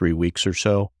every 3 weeks or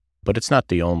so, but it's not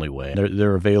the only way.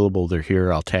 They're available, they're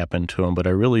here, I'll tap into them, but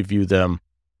I really view them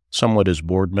somewhat as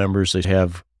board members. They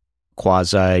have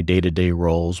quasi day-to-day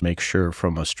roles, make sure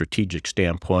from a strategic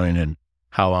standpoint and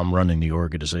how I'm running the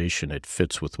organization, it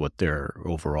fits with what their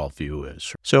overall view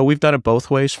is. So we've done it both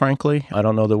ways, frankly. I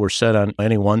don't know that we're set on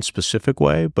any one specific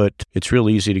way, but it's real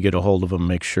easy to get a hold of them,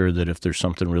 make sure that if there's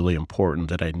something really important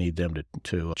that I need them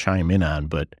to chime in on.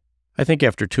 But I think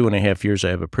after 2.5 years, I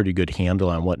have a pretty good handle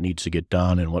on what needs to get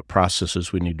done and what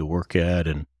processes we need to work at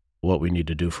and what we need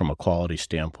to do from a quality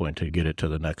standpoint to get it to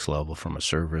the next level from a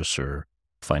service or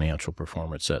financial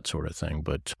performance, that sort of thing.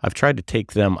 But I've tried to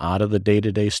take them out of the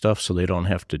day-to-day stuff so they don't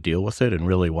have to deal with it and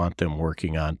really want them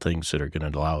working on things that are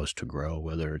going to allow us to grow,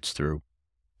 whether it's through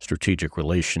strategic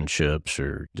relationships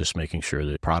or just making sure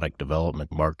that product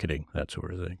development, marketing, that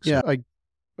sort of thing. So, yeah, I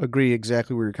agree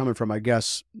exactly where you're coming from. I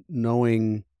guess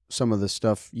knowing some of the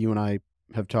stuff you and I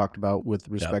have talked about with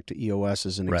respect to EOS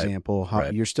as an example,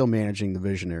 how you're still managing the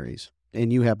visionaries,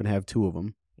 and you happen to have 2 of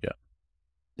them. Yeah.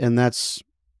 And that's,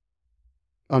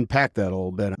 unpack that a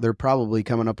little bit. They're probably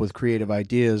coming up with creative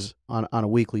ideas on a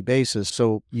weekly basis.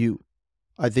 So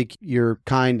I think you're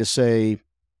kind to say,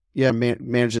 yeah,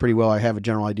 manage it pretty well. I have a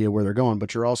general idea where they're going,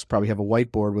 but you also probably have a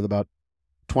whiteboard with about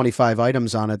 25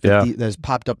 items on it that has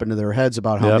popped up into their heads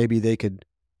about how maybe they could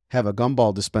have a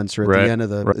gumball dispenser at the end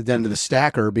of the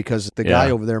stacker because the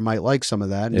guy over there might like some of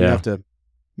that. And you have to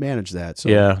manage that. So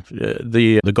Yeah,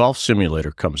 the golf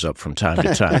simulator comes up from time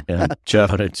to time, and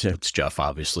Jeff, it's Jeff,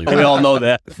 obviously. We all know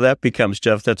that. If that becomes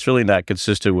Jeff, that's really not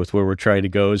consistent with where we're trying to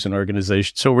go as an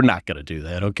organization. So we're not going to do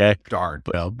that, okay? Darn.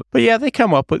 But yeah, they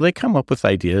come up with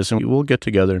ideas, and we'll get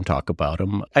together and talk about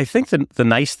them. I think the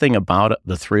nice thing about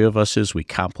the three of us is we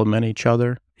complement each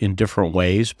other in different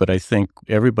ways, but I think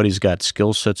everybody's got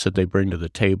skill sets that they bring to the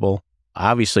table.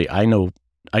 Obviously, I knew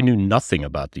nothing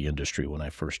about the industry when I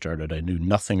first started. I knew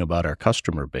nothing about our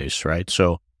customer base, right?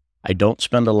 So I don't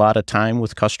spend a lot of time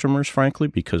with customers, frankly,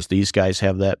 because these guys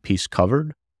have that piece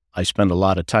covered. I spend a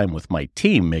lot of time with my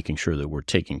team making sure that we're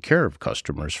taking care of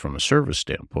customers from a service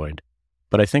standpoint.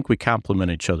 But I think we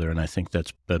complement each other, and I think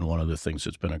that's been one of the things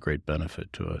that's been a great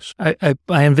benefit to us. I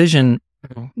envision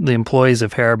the employees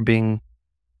of Hare being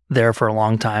there for a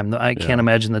long time. I can't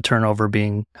imagine the turnover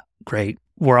being great.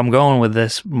 Where I'm going with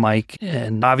this, Mike,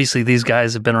 and obviously these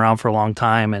guys have been around for a long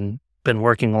time and been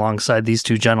working alongside these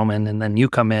two gentlemen, and then you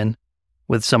come in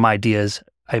with some ideas.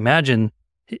 I imagine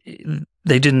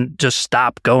they didn't just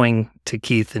stop going to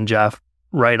Keith and Jeff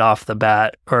right off the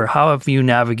bat, or how have you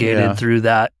navigated through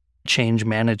that change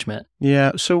management?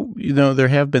 Yeah, so, there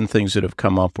have been things that have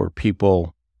come up where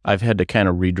I've had to kind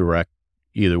of redirect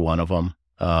either one of them.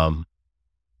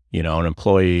 An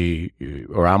employee,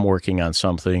 or I'm working on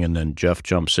something, and then Jeff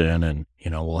jumps in, and,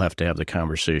 we'll have to have the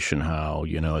conversation how,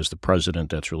 as the president,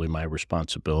 that's really my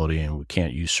responsibility, and we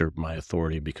can't usurp my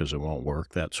authority because it won't work,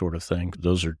 that sort of thing.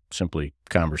 Those are simply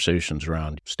conversations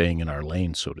around staying in our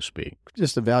lane, so to speak.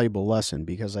 Just a valuable lesson,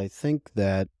 because I think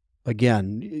that,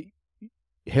 again,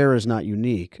 Hare is not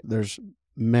unique. There's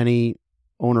many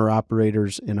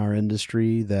owner-operators in our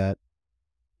industry that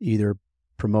either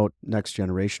promote next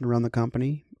generation around the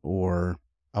company or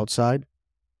outside,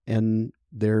 and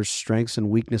there's strengths and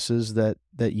weaknesses that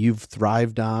you've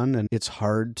thrived on, and it's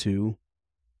hard to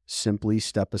simply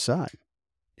step aside.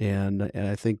 And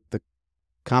I think the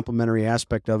complementary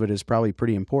aspect of it is probably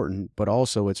pretty important, but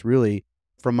also it's really,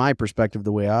 from my perspective,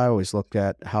 the way I always looked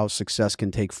at how success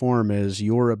can take form is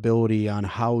your ability on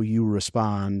how you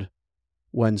respond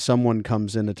when someone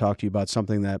comes in to talk to you about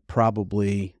something that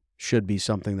probably should be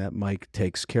something that Mike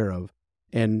takes care of.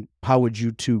 And how would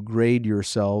you two grade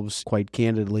yourselves quite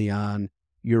candidly on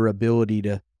your ability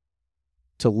to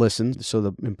listen so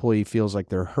the employee feels like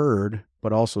they're heard,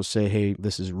 but also say, hey,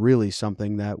 this is really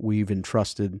something that we've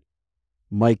entrusted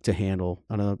Mike to handle.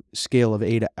 On a scale of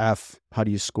A to F, how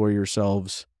do you score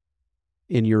yourselves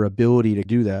in your ability to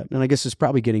do that? And I guess it's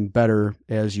probably getting better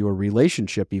as your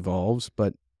relationship evolves,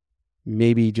 but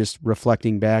maybe just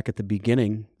reflecting back at the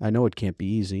beginning, I know it can't be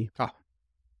easy. It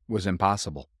was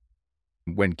impossible.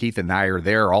 When Keith and I are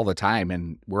there all the time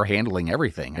and we're handling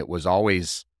everything, it was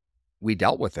always, we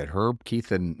dealt with it. Herb,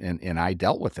 Keith, and I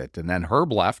dealt with it. And then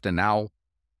Herb left, and now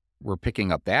we're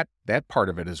picking up that part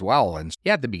of it as well. And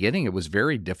yeah, at the beginning, it was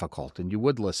very difficult, and you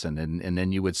would listen, and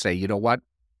then you would say, you know what,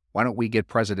 why don't we get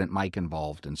President Mike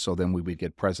involved? And so then we would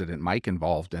get President Mike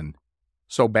involved. And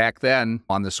so back then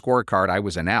on the scorecard, I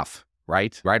was an F,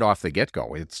 right off the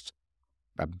get-go. It's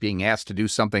being asked to do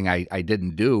something I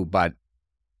didn't do, but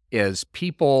as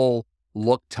people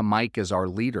look to Mike as our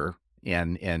leader,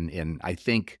 and I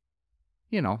think,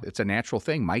 it's a natural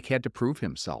thing. Mike had to prove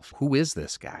himself. Who is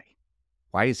this guy?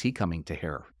 Why is he coming to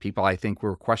Hare? People, I think,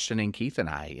 were questioning Keith and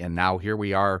I, and now here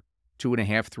we are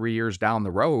 2.5, 3 years down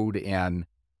the road, and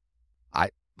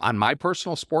on my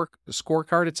personal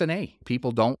scorecard, it's an A.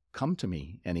 People don't come to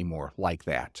me anymore like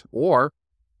that. Or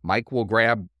Mike will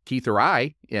grab Keith or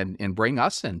I and bring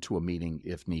us into a meeting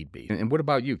if need be. And what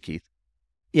about you, Keith?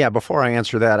 Yeah, before I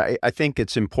answer that, I think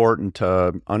it's important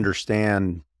to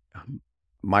understand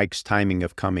Mike's timing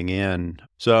of coming in.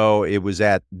 So it was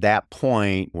at that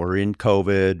point, we're in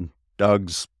COVID,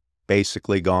 Doug's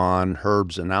basically gone,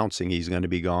 Herb's announcing he's going to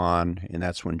be gone, and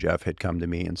that's when Jeff had come to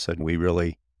me and said,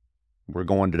 we're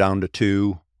going down to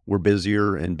 2. We're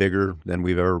busier and bigger than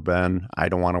we've ever been. I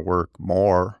don't want to work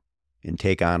more and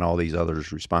take on all these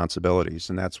others' responsibilities.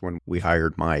 And that's when we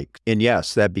hired Mike. And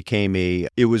yes, that became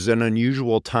it was an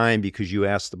unusual time because you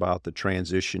asked about the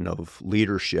transition of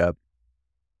leadership.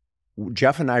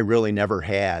 Jeff and I really never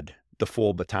had the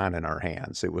full baton in our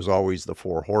hands. It was always the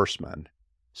 4 horsemen.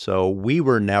 So we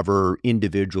were never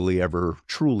individually ever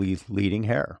truly leading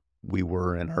Hare. We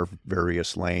were in our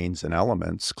various lanes and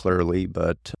elements, clearly.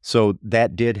 But so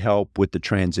that did help with the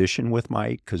transition with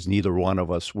Mike because neither one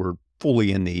of us were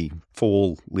fully in the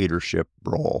full leadership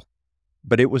role.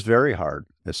 But it was very hard,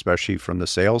 especially from the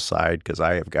sales side, because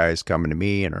I have guys coming to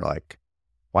me and are like,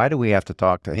 why do we have to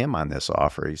talk to him on this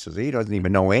offer? He says, he doesn't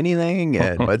even know anything.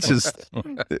 And let's just,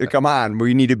 come on,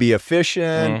 we need to be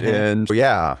efficient. And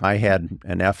yeah, I had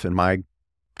an F in my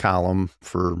column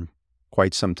for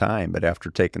quite some time. But after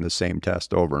taking the same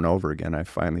test over and over again, I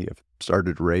finally have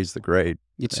started to raise the grade.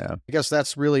 I guess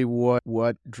that's really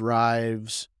what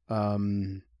drives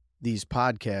these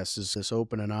podcasts, is this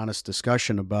open and honest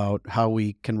discussion about how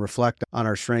we can reflect on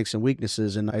our strengths and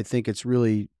weaknesses. And I think it's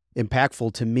really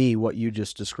impactful to me what you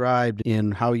just described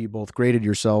in how you both graded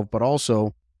yourself, but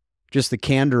also just the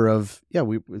candor of,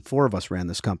 we 4 of us ran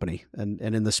this company. And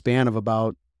in the span of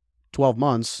about 12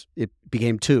 months, it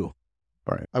became 2.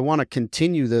 Right. I want to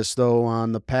continue this, though,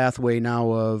 on the pathway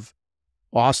now of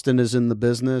Austin is in the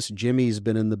business, Jimmy's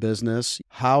been in the business.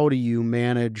 How do you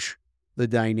manage the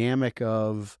dynamic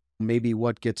of maybe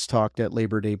what gets talked at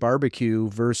Labor Day barbecue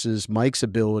versus Mike's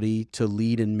ability to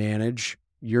lead and manage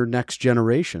your next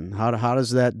generation? How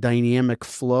does that dynamic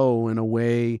flow in a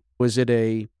way? Was it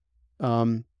and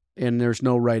there's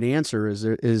no right answer. Is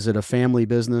it a family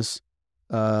business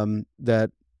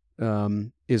that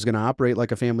is going to operate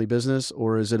like a family business,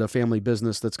 or is it a family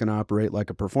business that's going to operate like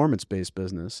a performance-based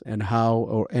business? And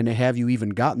and have you even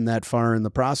gotten that far in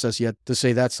the process yet to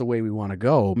say that's the way we want to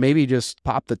go? Maybe just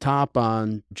pop the top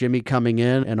on Jimmy coming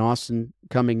in and Austin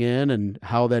coming in, and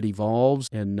how that evolves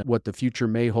and what the future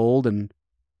may hold, and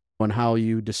how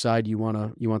you decide you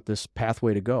want this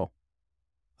pathway to go.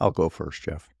 I'll go first,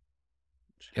 Jeff.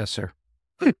 Yes, sir.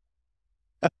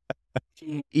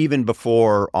 Even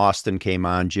before Austin came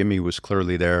on, Jimmy was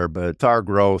clearly there, but our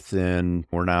growth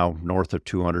we're now north of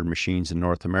 200 machines in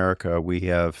North America.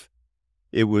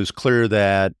 It was clear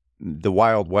that the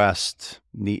Wild West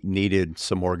needed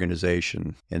some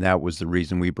organization, and that was the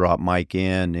reason we brought Mike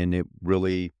in, and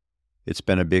it's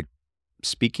been a big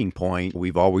speaking point.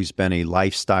 We've always been a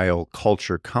lifestyle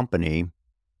culture company.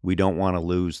 We don't want to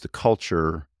lose the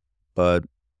culture, but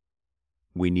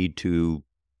we need to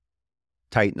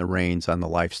tighten the reins on the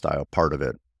lifestyle part of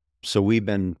it. So we've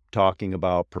been talking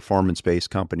about performance-based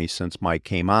companies since Mike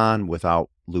came on without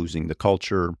losing the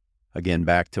culture. Again,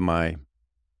 back to my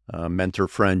mentor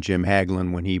friend, Jim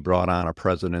Hagelin, when he brought on a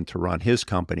president to run his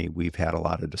company, we've had a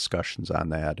lot of discussions on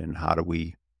that and how do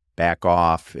we back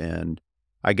off. And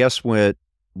I guess what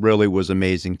really was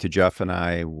amazing to Jeff and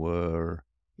I were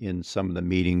in some of the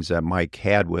meetings that Mike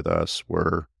had with us,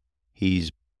 where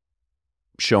he's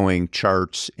showing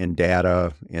charts and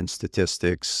data and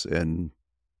statistics and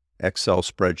Excel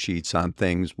spreadsheets on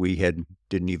things we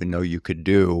didn't even know you could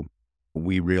do.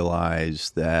 We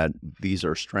realized that these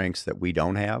are strengths that we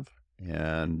don't have,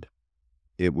 and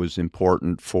it was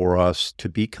important for us to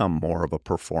become more of a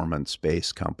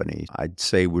performance-based company. I'd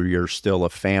say we're still a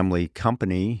family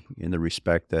company in the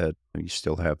respect that you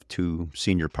still have 2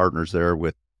 senior partners there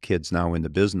with kids now in the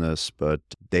business, but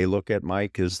they look at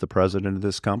Mike as the president of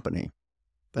this company.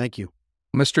 Thank you.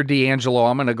 Mr. D'Angelo,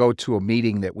 I'm going to go to a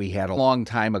meeting that we had a long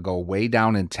time ago, way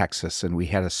down in Texas, and we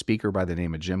had a speaker by the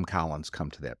name of Jim Collins come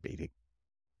to that meeting.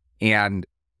 And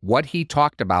what he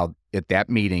talked about at that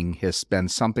meeting has been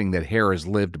something that Hare has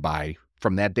lived by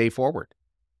from that day forward.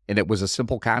 And it was a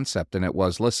simple concept, and it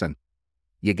was, listen,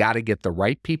 you got to get the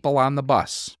right people on the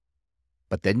bus,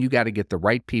 but then you got to get the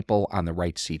right people on the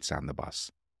right seats on the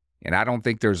bus. And I don't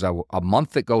think there's a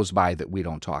month that goes by that we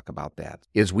don't talk about that.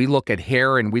 As we look at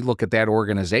Hare and we look at that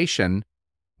organization,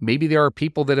 maybe there are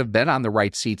people that have been on the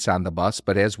right seats on the bus,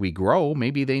 but as we grow,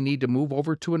 maybe they need to move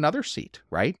over to another seat,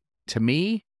 right? To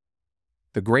me,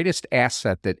 the greatest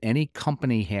asset that any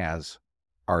company has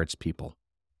are its people.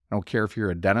 I don't care if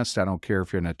you're a dentist. I don't care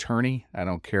if you're an attorney. I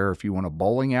don't care if you own a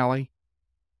bowling alley.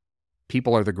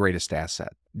 People are the greatest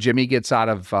asset. Jimmy gets out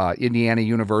of Indiana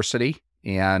University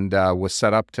and was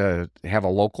set up to have a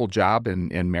local job in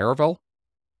Maryville,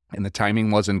 and the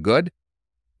timing wasn't good.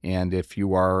 And if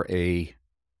you are a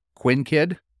Quinn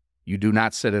kid, you do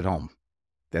not sit at home.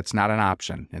 That's not an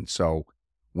option. And so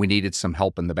we needed some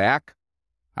help in the back.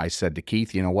 I said to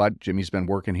Keith, you know what? Jimmy's been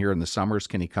working here in the summers.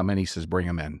 Can he come in? He says, bring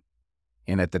him in.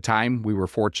 And at the time, we were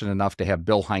fortunate enough to have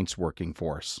Bill Heinz working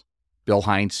for us. Bill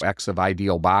Heinz, ex of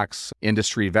Ideal Box,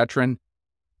 industry veteran.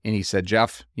 And he said,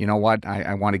 Jeff, you know what?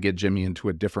 I want to get Jimmy into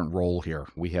a different role here.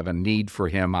 We have a need for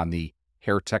him on the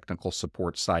Hare technical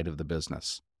support side of the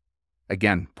business.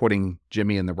 Again, putting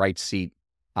Jimmy in the right seat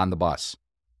on the bus.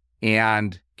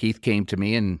 And Keith came to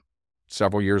me and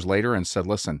several years later and said,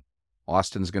 listen,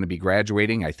 Austin's going to be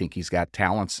graduating. I think he's got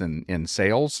talents in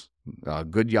sales, a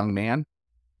good young man.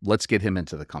 Let's get him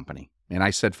into the company. And I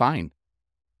said, fine.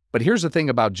 But here's the thing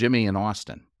about Jimmy and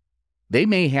Austin. They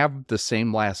may have the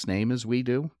same last name as we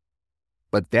do,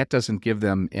 but that doesn't give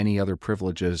them any other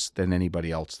privileges than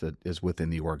anybody else that is within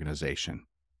the organization.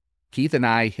 Keith and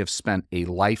I have spent a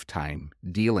lifetime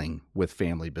dealing with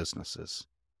family businesses.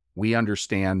 We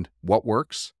understand what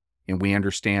works and we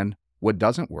understand what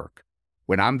doesn't work.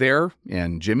 when I'm there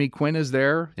and Jimmy Quinn is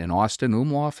there and Austin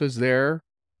Umlauf is there,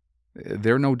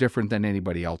 they're no different than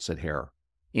anybody else at Hare.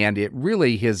 And it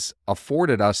really has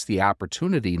afforded us the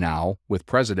opportunity now with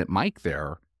President Mike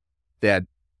there that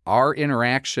our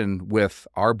interaction with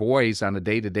our boys on a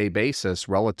day-to-day basis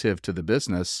relative to the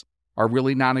business are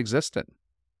really non-existent.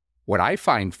 What I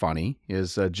find funny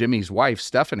is Jimmy's wife,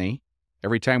 Stephanie,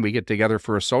 every time we get together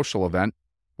for a social event,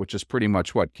 which is pretty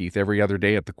much what, Keith, every other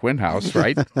day at the Quinn house,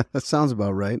 right? That sounds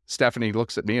about right. Stephanie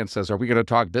looks at me and says, "Are we going to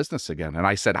talk business again?" And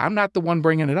I said, "I'm not the one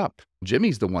bringing it up.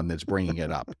 Jimmy's the one that's bringing it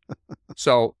up."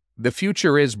 So the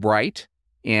future is bright,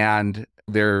 and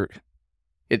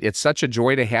it's such a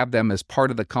joy to have them as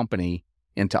part of the company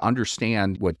and to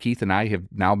understand what Keith and I have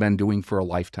now been doing for a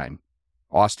lifetime.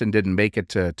 Austin didn't make it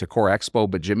to Core Expo,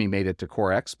 but Jimmy made it to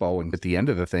Core Expo. And at the end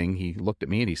of the thing, he looked at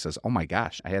me and he says, "Oh my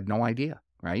gosh, I had no idea,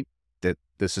 right? That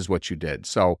this is what you did."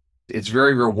 So it's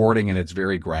very rewarding and it's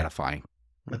very gratifying.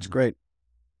 That's great.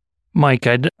 Mike,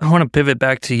 I want to pivot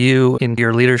back to you in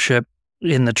your leadership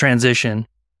in the transition.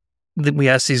 We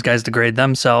asked these guys to grade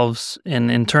themselves. And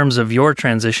in terms of your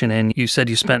transition, and you said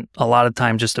you spent a lot of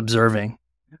time just observing.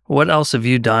 What else have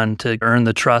you done to earn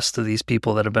the trust of these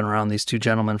people that have been around these two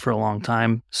gentlemen for a long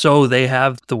time so they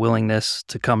have the willingness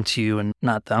to come to you and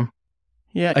not them?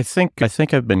 Yeah, I think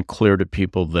I've been clear to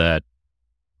people that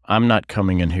I'm not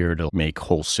coming in here to make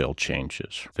wholesale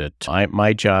changes. That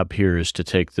my job here is to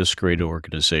take this great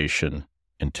organization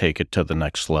and take it to the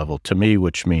next level, to me,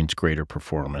 which means greater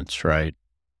performance, right?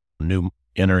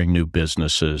 Entering new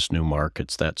businesses, new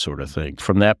markets, that sort of thing.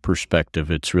 From that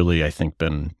perspective, it's really, I think,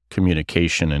 been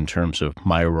communication in terms of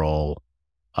my role.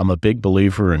 I'm a big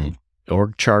believer in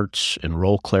org charts and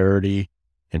role clarity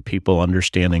and people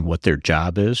understanding what their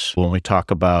job is. When we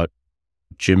talk about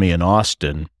Jimmy and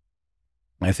Austin,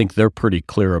 I think they're pretty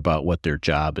clear about what their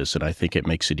job is, and I think it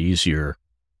makes it easier,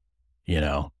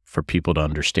 for people to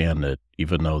understand that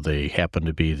even though they happen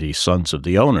to be the sons of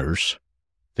the owners,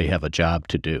 they have a job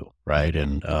to do, right?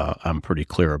 And I'm pretty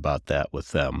clear about that with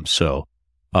them. So,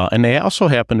 and they also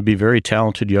happen to be very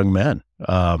talented young men.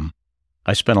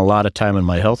 I spent a lot of time in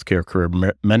my healthcare career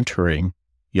mentoring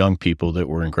young people that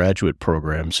were in graduate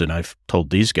programs, and I've told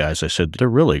these guys, I said, they're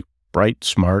really bright,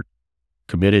 smart,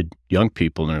 committed young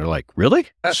people. And they're like, "Really?"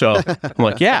 So I'm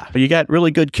like, "Yeah, you got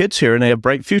really good kids here and they have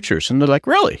bright futures." And they're like,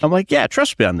 "Really?" I'm like, "Yeah,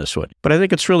 trust me on this one." But I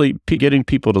think it's really getting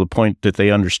people to the point that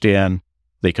they understand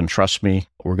they can trust me.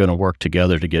 We're going to work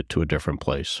together to get to a different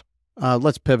place.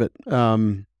 Let's pivot.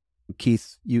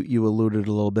 Keith, you alluded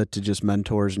a little bit to just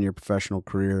mentors in your professional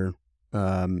career.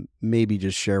 Maybe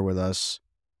just share with us,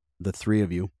 the three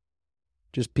of you,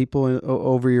 just people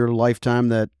over your lifetime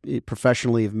that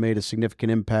professionally have made a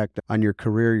significant impact on your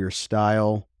career, your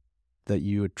style, that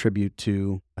you attribute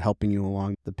to helping you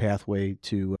along the pathway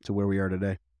to where we are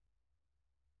today.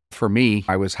 For me,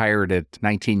 I was hired at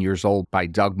 19 years old by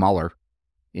Doug Muller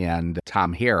and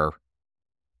Tom Hare.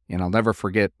 And I'll never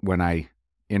forget when I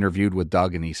interviewed with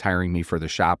Doug and he's hiring me for the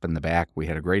shop in the back. We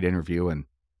had a great interview and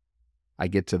I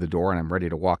get to the door and I'm ready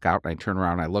to walk out. And I turn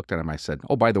around and I looked at him. I said,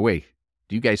 "Oh, by the way,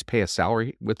 do you guys pay a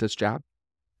salary with this job?"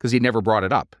 Because he never brought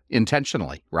it up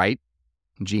intentionally, right?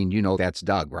 Gene, that's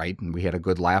Doug, right? And we had a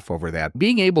good laugh over that.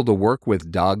 Being able to work with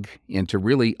Doug and to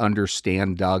really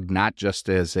understand Doug, not just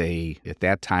at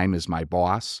that time as my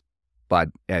boss, but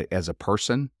as a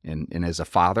person and as a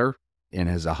father and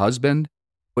as a husband,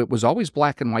 it was always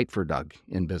black and white for Doug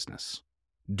in business.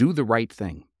 Do the right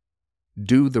thing.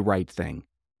 Do the right thing.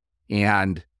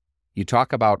 And you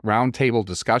talk about roundtable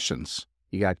discussions.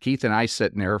 You got Keith and I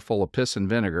sitting there full of piss and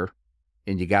vinegar,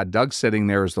 and you got Doug sitting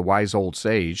there as the wise old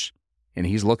sage, and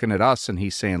he's looking at us and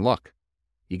he's saying, "Look,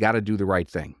 you got to do the right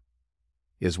thing.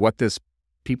 Is what this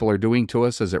people are doing to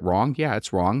us, is it wrong? Yeah,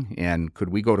 it's wrong. And could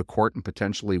we go to court and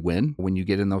potentially win when you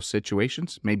get in those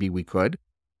situations? Maybe we could,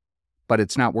 but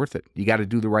it's not worth it. You got to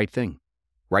do the right thing.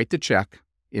 Write the check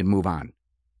and move on."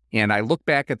 And I look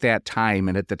back at that time,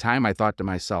 and at the time I thought to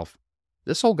myself,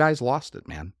 this old guy's lost it,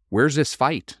 man. Where's this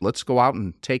fight? Let's go out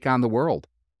and take on the world.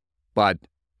 But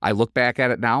I look back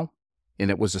at it now, and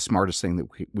it was the smartest thing that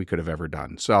we could have ever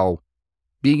done. So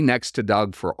being next to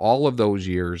Doug for all of those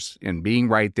years and being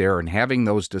right there and having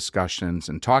those discussions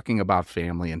and talking about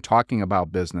family and talking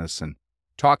about business and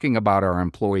talking about our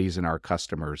employees and our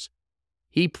customers,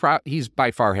 he's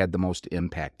by far had the most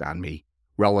impact on me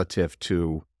relative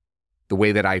to the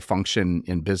way that I function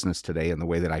in business today and the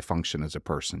way that I function as a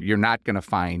person. You're not going to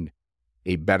find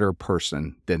a better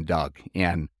person than Doug.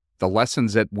 And the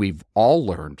lessons that we've all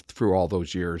learned through all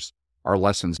those years are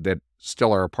lessons that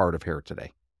still are a part of Hare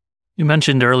today. You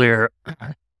mentioned earlier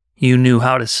you knew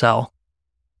how to sell.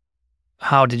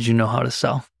 How did you know how to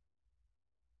sell?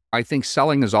 I think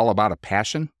selling is all about a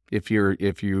passion. If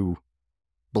you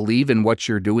believe in what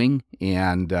you're doing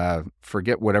and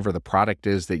forget whatever the product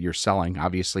is that you're selling,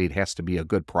 obviously it has to be a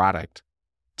good product.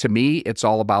 To me, it's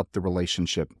all about the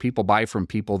relationship. People buy from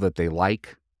people that they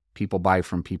like. People buy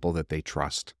from people that they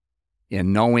trust.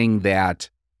 And knowing that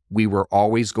we were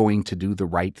always going to do the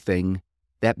right thing,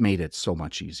 that made it so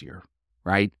much easier,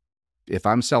 right? If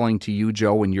I'm selling to you,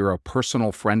 Joe, and you're a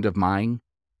personal friend of mine,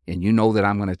 and you know that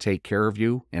I'm going to take care of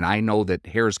you, and I know that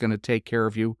Hare's going to take care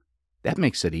of you, that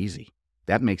makes it easy.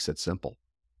 That makes it simple.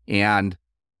 And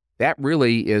that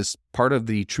really is part of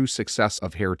the true success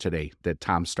of Hare today that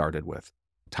Tom started with.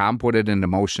 Tom put it into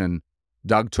motion.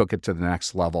 Doug took it to the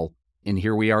next level, and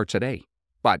here we are today.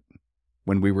 But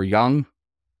when we were young,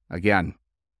 again,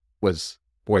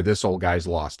 boy, this old guy's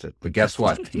lost it. But guess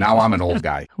what? Now I'm an old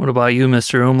guy. What about you,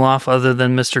 Mr. Umlauf, other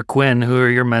than Mr. Quinn? Who are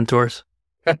your mentors?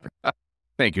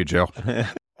 Thank you, Joe.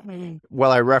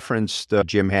 Well, I referenced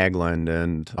Jim Haglund,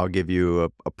 and I'll give you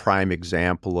a prime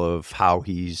example of how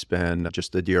he's been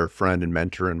just a dear friend and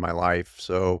mentor in my life.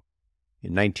 So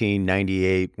in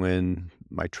 1998, when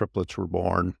my triplets were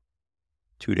born,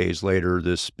 2 days later,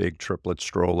 this big triplet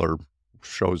stroller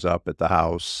shows up at the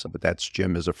house, but that's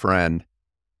Jim as a friend.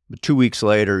 But 2 weeks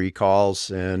later, he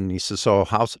calls and he says, "So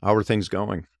how are things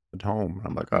going at home?"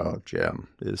 I'm like, "Oh, Jim,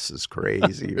 this is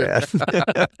crazy, man.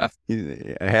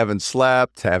 I haven't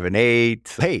slept, haven't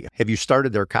ate. Hey, have you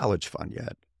started their college fund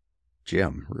yet?"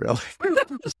 "Jim, really?"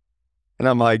 And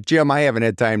I'm like, "Jim, I haven't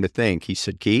had time to think." He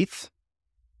said, "Keith,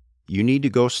 you need to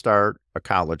go start a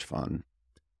college fund.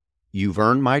 You've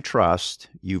earned my trust,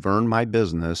 you've earned my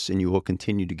business, and you will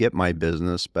continue to get my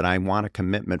business, but I want a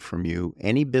commitment from you.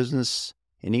 Any business,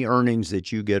 any earnings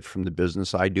that you get from the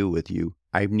business I do with you,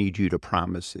 I need you to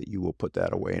promise that you will put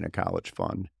that away in a college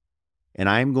fund. And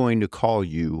I'm going to call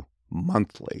you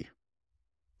monthly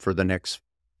for the next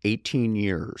 18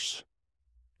 years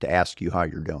to ask you how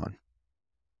you're doing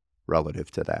relative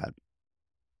to that."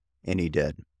 And he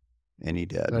did.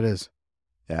 That is.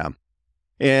 Yeah.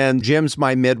 And Jim's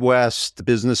my Midwest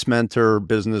business mentor,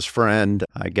 business friend.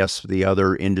 I guess the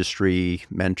other industry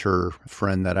mentor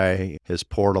friend that has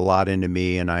poured a lot into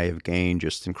me and I have gained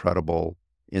just incredible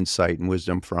insight and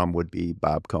wisdom from would be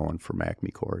Bob Cohen from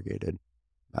Acme Corrugated.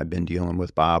 I've been dealing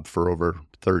with Bob for over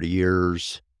 30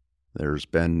 years. There's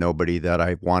been nobody that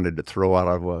I wanted to throw out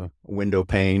of a window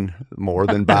pane more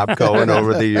than Bob Cohen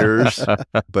over the years.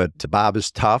 But Bob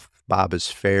is tough. Bob is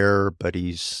fair, but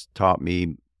he's taught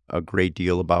me a great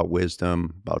deal about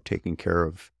wisdom, about taking care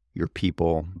of your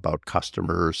people, about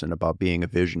customers, and about being a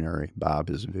visionary. Bob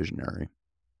is a visionary.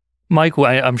 Mike,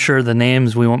 I'm sure the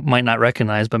names we might not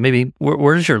recognize, but maybe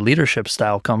where does your leadership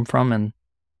style come from? And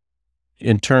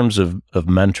in terms of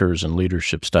mentors and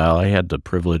leadership style, I had the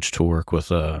privilege to work with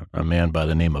a man by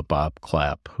the name of Bob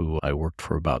Clapp, who I worked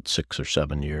for about 6 or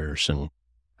 7 years. And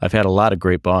I've had a lot of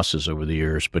great bosses over the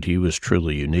years, but he was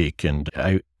truly unique. And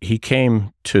he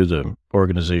came to the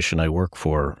organization I work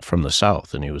for from the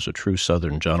South, and he was a true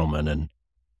Southern gentleman. And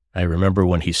I remember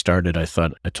when he started, I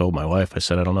told my wife, I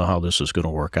said, "I don't know how this is going to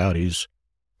work out. He's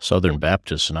Southern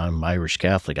Baptist and I'm Irish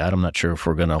Catholic. I'm not sure if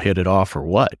we're going to hit it off or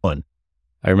what." And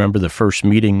I remember the first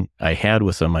meeting I had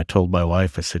with him, I told my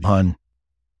wife, I said, "Hon,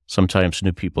 sometimes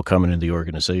new people come into the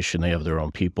organization, they have their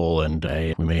own people, and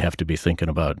we may have to be thinking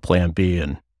about plan B."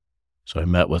 And so I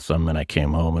met with them and I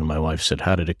came home and my wife said,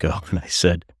 "How did it go?" And I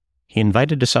said, "He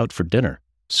invited us out for dinner."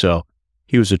 So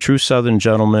he was a true Southern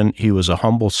gentleman. He was a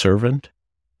humble servant.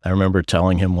 I remember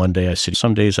telling him one day, I said,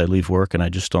 "Some days I leave work and I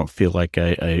just don't feel like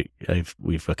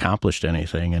we've accomplished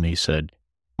anything." And he said,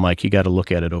 "Mike, you got to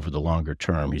look at it over the longer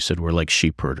term." He said, "We're like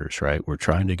sheep herders, right? We're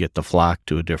trying to get the flock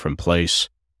to a different place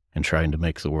and trying to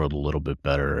make the world a little bit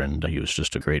better." And he was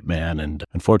just a great man, and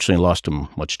unfortunately lost him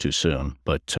much too soon,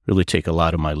 but really take a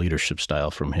lot of my leadership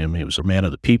style from him. He was a man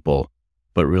of the people,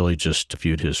 but really just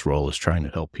viewed his role as trying to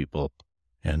help people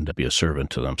and be a servant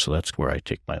to them. So that's where I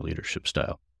take my leadership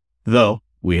style. Though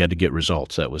we had to get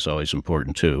results. That was always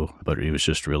important too, but he was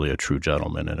just really a true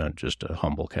gentleman and just a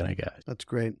humble kind of guy. That's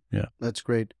great. Yeah. That's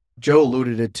great. Joe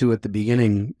alluded it to at the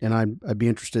beginning, and I'd be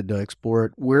interested to explore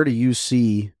it. Where do you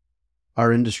see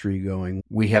our industry going?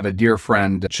 We have a dear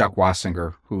friend, Chuck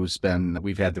Wassinger,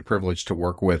 we've had the privilege to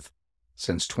work with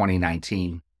since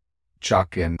 2019.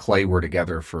 Chuck and Clay were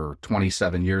together for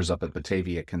 27 years up at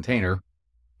Batavia Container.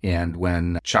 And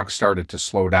when Chuck started to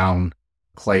slow down,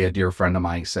 Clay, a dear friend of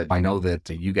mine, said, "I know that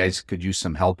you guys could use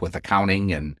some help with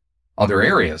accounting and other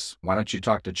areas. Why don't you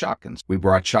talk to Chuck?" And we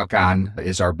brought Chuck on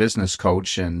as our business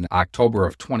coach in October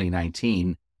of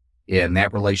 2019, and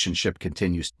that relationship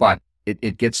continues. But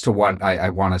it gets to what I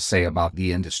want to say about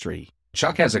the industry.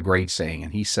 Chuck has a great saying,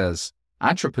 and he says,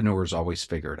 Entrepreneurs always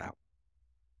figure it out.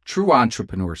 True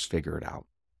entrepreneurs figure it out.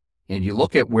 And you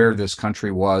look at where this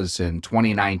country was in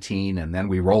 2019, and then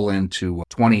we roll into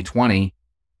 2020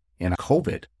 and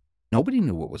COVID. Nobody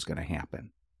knew what was going to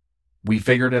happen. We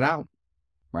figured it out,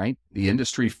 right? The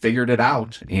industry figured it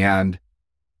out, and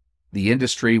the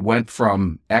industry went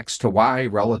from X to Y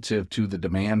relative to the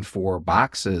demand for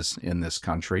boxes in this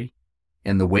country.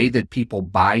 And the way that people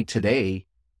buy today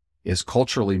is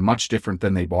culturally much different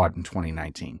than they bought in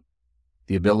 2019.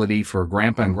 The ability for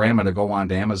grandpa and grandma to go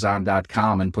onto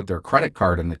Amazon.com and put their credit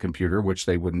card in the computer, which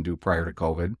they wouldn't do prior to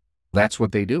COVID, that's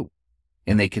what they do.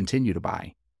 And they continue to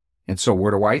buy. And so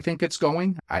where do I think it's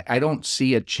going? I don't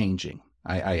see it changing.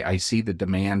 I see the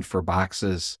demand for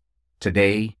boxes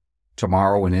today,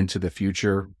 tomorrow, and into the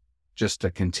future just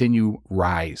to continue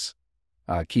rise.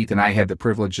 Keith and I had the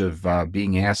privilege of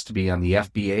being asked to be on the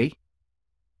FBA,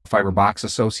 Fiber Box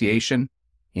Association,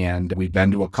 and we've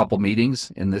been to a couple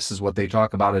meetings, and this is what they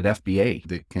talk about at FBA,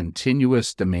 the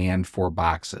continuous demand for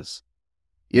boxes.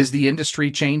 Is the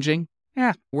industry changing?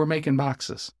 Yeah, we're making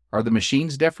boxes. Are the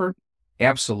machines different?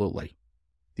 Absolutely.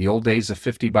 The old days of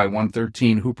 50 by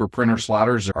 113 Hooper printer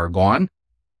slotters are gone.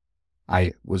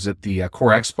 I was at the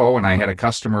Core Expo, and I had a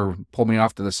customer pull me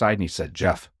off to the side, and he said,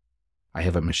 "Jeff, I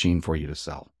have a machine for you to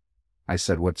sell." I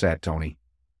said, "What's that, Tony?"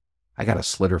 "I got a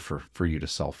slitter for you to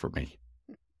sell for me."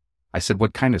 I said,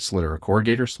 "What kind of slitter? A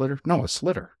corrugator slitter?" "No, a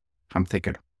slitter." I'm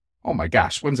thinking, oh my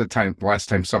gosh, when's the last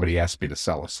time somebody asked me to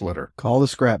sell a slitter? Call the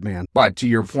scrap man. But to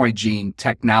your point, Gene,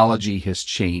 technology has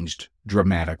changed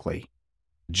dramatically.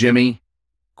 Jimmy,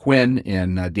 Quinn,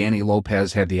 and Danny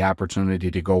Lopez had the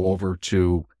opportunity to go over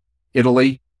to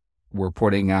Italy. We're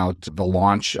putting out the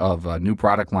launch of a new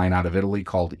product line out of Italy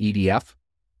called EDF.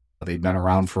 They've been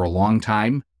around for a long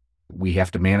time. We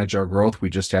have to manage our growth. We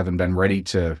just haven't been ready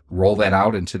to roll that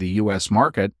out into the U.S.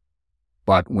 market.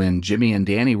 But when Jimmy and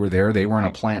Danny were there, they were in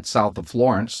a plant south of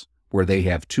Florence where they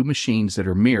have two machines that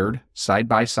are mirrored side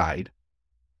by side,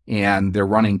 and they're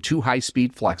running two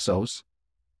high-speed Flexos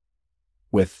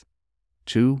with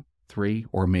 2, 3,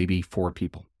 or maybe 4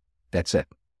 people. That's it.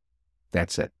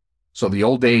 That's it. So the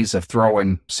old days of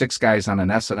throwing 6 guys on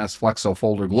an S&S Flexo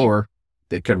folder gluer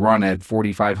that could run at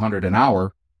 4,500 an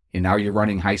hour, and now you're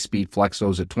running high-speed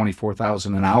Flexos at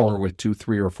 24,000 an hour with 2,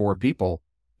 3, or 4 people.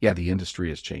 Yeah, the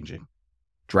industry is changing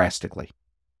drastically.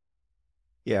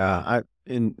 Yeah,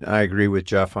 I agree with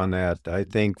Jeff on that. I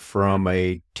think from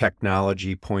a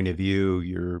technology point of view,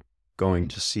 you're going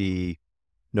to see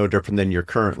no different than you're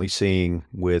currently seeing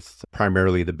with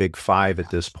primarily the big 5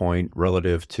 at this point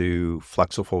relative to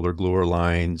Flexo folder gluer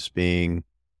lines being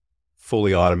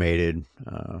fully automated,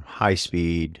 high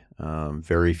speed,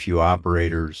 very few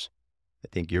operators. I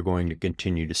think you're going to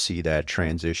continue to see that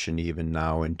transition even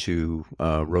now into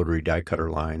rotary die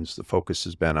cutter lines. The focus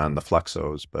has been on the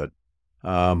Flexos, but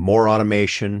more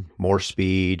automation, more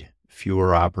speed,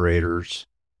 fewer operators.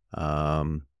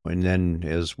 And then,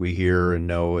 as we hear and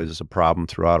know is a problem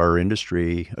throughout our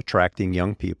industry, attracting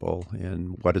young people.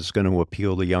 And what is going to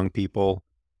appeal to young people?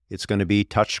 It's going to be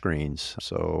touchscreens.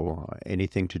 So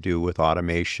anything to do with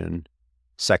automation,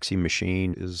 sexy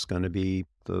machine is going to be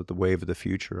the wave of the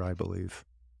future, I believe.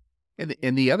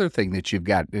 And the other thing that you've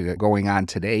got going on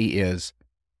today is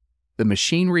the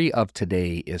machinery of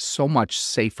today is so much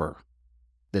safer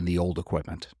than the old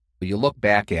equipment. You look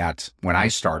back at when I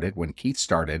started, when Keith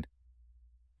started,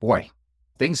 boy,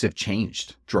 things have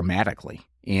changed dramatically.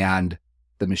 And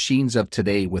the machines of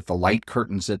today with the light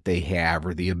curtains that they have,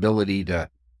 or the ability to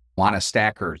want a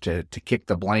stacker to kick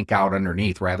the blank out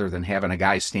underneath rather than having a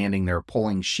guy standing there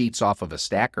pulling sheets off of a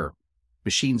stacker,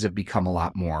 machines have become a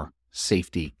lot more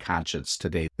safety conscious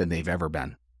today than they've ever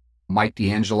been. Mike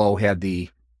D'Angelo had the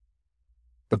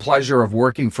pleasure of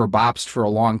working for Bobst for a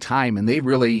long time, and they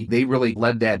really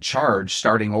led that charge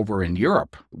starting over in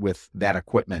Europe with that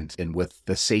equipment and with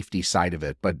the safety side of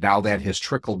it. But now that has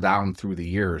trickled down through the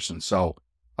years, and so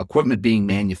equipment being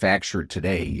manufactured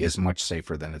today is much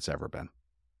safer than it's ever been.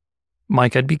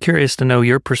 Mike, I'd be curious to know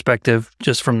your perspective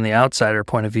just from the outsider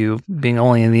point of view, being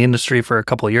only in the industry for a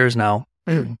couple of years now.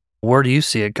 Where do you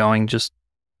see it going, just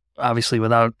obviously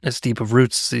without as deep of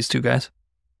roots as these two guys?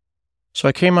 So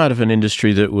I came out of an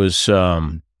industry that was,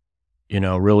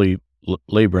 really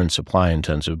labor and supply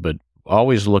intensive, but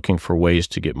always looking for ways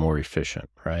to get more efficient,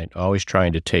 right? Always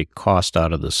trying to take cost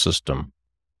out of the system.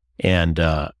 And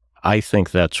I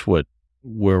think that's where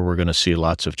we're going to see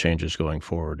lots of changes going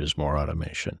forward is more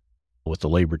automation. With the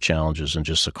labor challenges and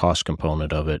just the cost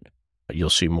component of it, you'll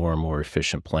see more and more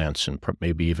efficient plants and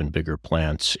maybe even bigger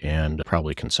plants and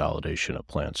probably consolidation of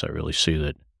plants. I really see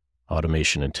that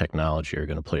automation and technology are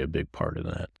going to play a big part in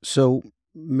that. So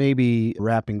maybe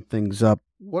wrapping things up,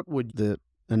 what would the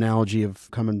analogy of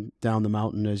coming down the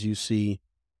mountain as you see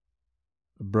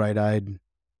bright-eyed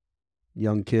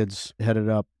young kids headed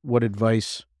up, what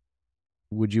advice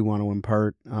would you want to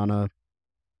impart on a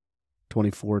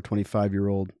 24,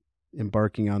 25-year-old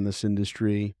embarking on this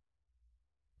industry,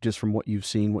 just from what you've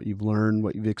seen, what you've learned,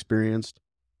 what you've experienced?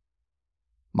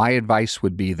 My advice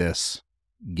would be this: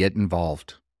 get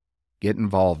involved. Get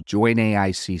involved. Join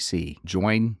AICC.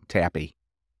 Join TAPI.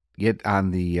 Get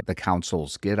on the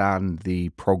councils. Get on the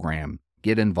program.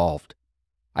 Get involved.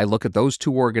 I look at those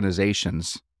two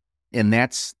organizations, and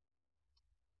that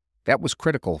was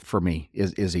critical for me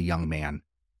as a young man.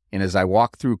 And as I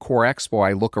walk through Core Expo,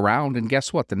 I look around, and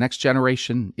guess what? The next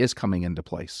generation is coming into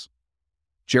place.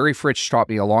 Jerry Fritsch taught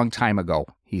me a long time ago.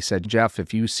 He said, Jeff,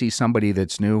 if you see somebody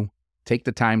that's new, take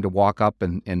the time to walk up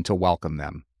and to welcome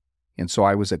them. And so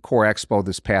I was at Core Expo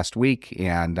this past week,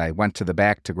 and I went to the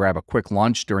back to grab a quick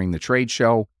lunch during the trade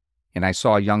show, and I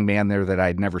saw a young man there that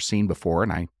I'd never seen before,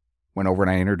 and I went over and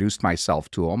I introduced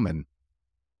myself to him, and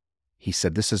he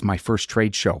said, this is my first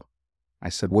trade show. I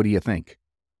said, what do you think?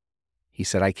 He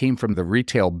said, I came from the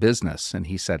retail business, and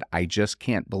he said, I just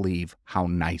can't believe how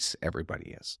nice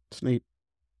everybody is. It's neat.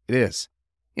 It is.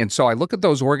 And so I look at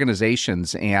those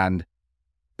organizations, and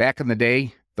back in the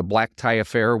day, the Black Tie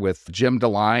Affair with Jim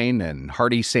DeLine and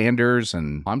Hardy Sanders,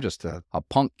 and I'm just a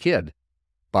punk kid.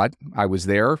 But I was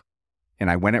there, and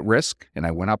I went at risk, and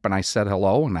I went up and I said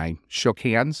hello, and I shook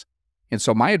hands. And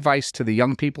so my advice to the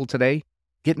young people today,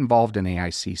 get involved in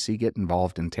AICC, get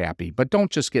involved in TAPI, but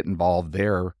don't just get involved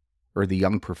there or the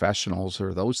young professionals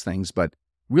or those things, but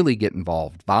really get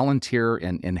involved, volunteer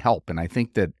and help. And I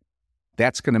think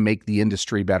that's going to make the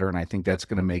industry better, and I think that's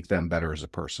going to make them better as a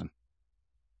person.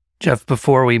 Jeff,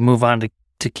 before we move on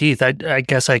to Keith, I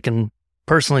guess I can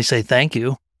personally say thank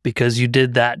you, because you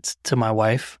did that to my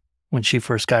wife when she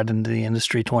first got into the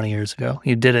industry 20 years ago.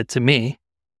 You did it to me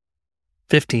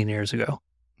 15 years ago.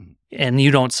 And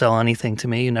you don't sell anything to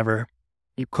me.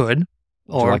 You could.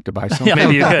 Would you like to buy something? Yeah,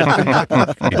 maybe you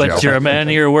could. But you're a man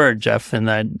of your word, Jeff, and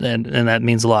that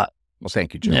means a lot. Well,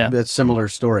 thank you, Joe. Yeah. That's a similar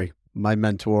story. My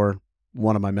mentor,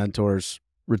 one of my mentors,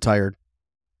 retired.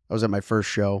 I was at my first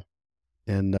show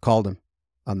and called him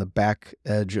on the back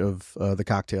edge of the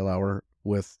cocktail hour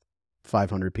with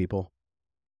 500 people.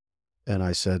 And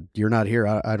I said, you're not here.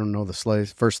 I don't know the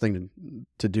slightest first thing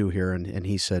to do here. And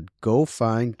he said, go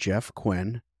find Jeff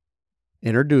Quinn,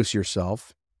 introduce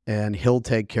yourself, and he'll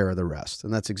take care of the rest.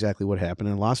 And that's exactly what happened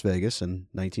in Las Vegas in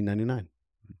 1999.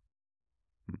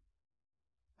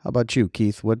 How about you,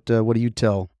 Keith? What do you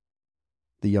tell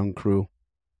the young crew?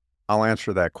 I'll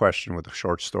answer that question with a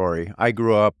short story. I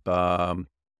grew up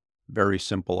very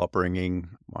simple upbringing.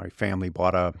 My family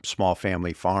bought a small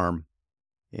family farm.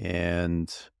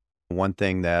 And one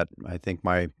thing that I think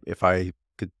if I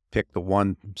could pick the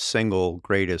one single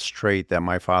greatest trait that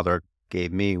my father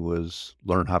gave me was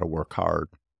learn how to work hard.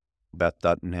 Beth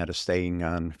Dutton had a saying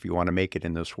on, if you want to make it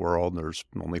in this world, there's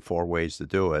only 4 ways to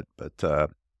do it. But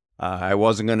I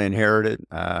wasn't going to inherit it.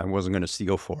 I wasn't going to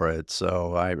steal for it.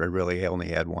 So I really only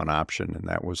had one option, and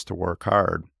that was to work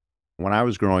hard. When I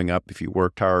was growing up, if you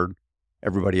worked hard,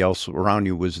 everybody else around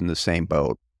you was in the same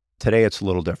boat. Today, it's a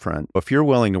little different. If you're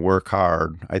willing to work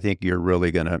hard, I think you're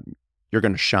really going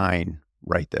to shine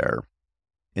right there.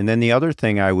 And then the other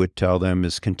thing I would tell them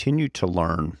is continue to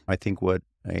learn. I think what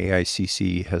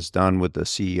AICC has done with the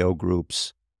CEO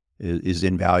groups is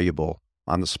invaluable.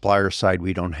 On the supplier side,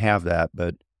 we don't have that,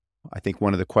 but I think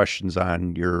one of the questions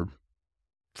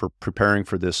for preparing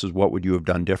for this is what would you have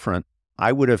done different?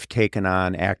 I would have taken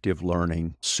on active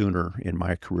learning sooner in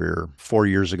my career. 4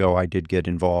 years ago, I did get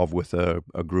involved with a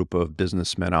group of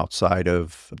businessmen outside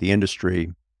of the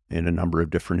industry in a number of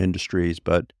different industries,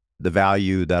 but the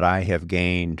value that I have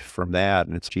gained from that,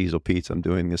 and it's geez, oh Pete, I'm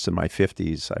doing this in my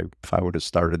 50s. If I would have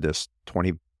started this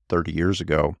 20, 30 years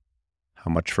ago, how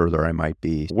much further I might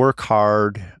be. Work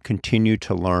hard, continue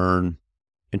to learn,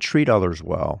 and treat others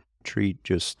well. Treat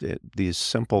these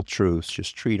simple truths.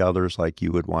 Just treat others like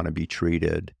you would want to be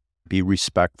treated. Be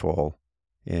respectful,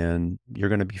 and you're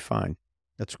going to be fine.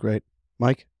 That's great.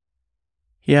 Mike?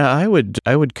 Yeah, I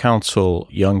would counsel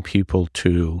young people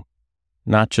to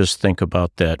not just think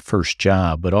about that first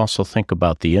job, but also think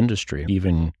about the industry.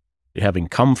 Even having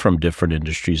come from different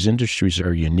industries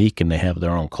are unique and they have their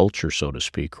own culture, so to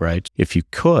speak, right? If you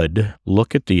could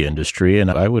look at the industry, and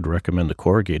I would recommend the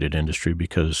corrugated industry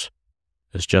because,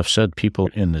 as Jeff said, people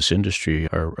in this industry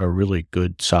are really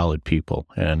good, solid people.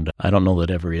 And I don't know that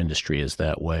every industry is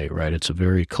that way, right? It's a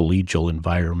very collegial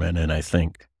environment. And I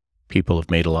think people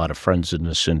have made a lot of friends in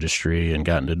this industry and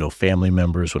gotten to know family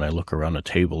members when I look around the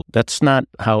table. That's not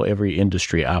how every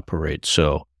industry operates.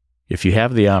 So if you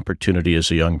have the opportunity as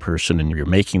a young person and you're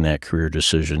making that career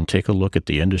decision, take a look at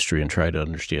the industry and try to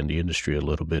understand the industry a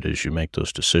little bit as you make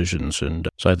those decisions. And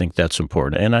so I think that's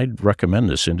important. And I'd recommend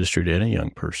this industry to any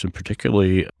young person,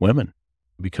 particularly women,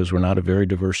 because we're not a very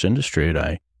diverse industry. And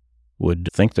I would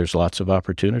think there's lots of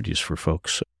opportunities for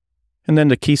folks. And then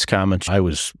to Keith's comments, I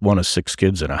was one of 6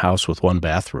 kids in a house with 1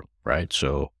 bathroom, right?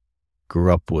 So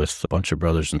grew up with a bunch of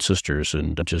brothers and sisters,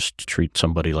 and just treat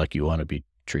somebody like you want to be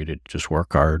treated. Just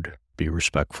work hard, be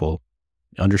respectful,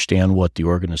 understand what the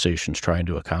organization's trying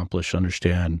to accomplish,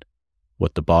 understand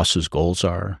what the boss's goals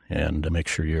are, and make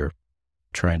sure you're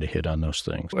trying to hit on those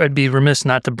things. I'd be remiss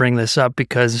not to bring this up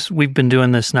because we've been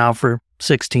doing this now for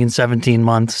 16, 17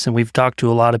 months, and we've talked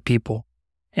to a lot of people.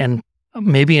 And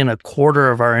maybe in a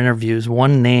quarter of our interviews,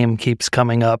 one name keeps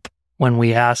coming up when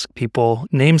we ask people,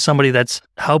 name somebody that's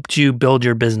helped you build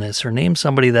your business, or name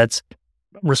somebody that's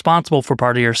responsible for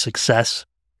part of your success.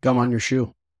 Gum on your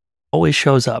shoe. Always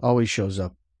shows up. Always shows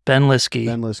up. Ben Liskey.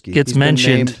 Ben Liskey gets He's been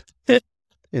mentioned named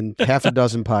in half a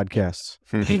dozen podcasts.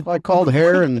 I called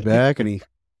Hare and back, and he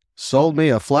sold me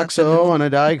a Flexo and a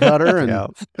die cutter.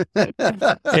 And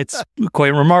It's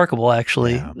quite remarkable,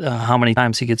 actually, how many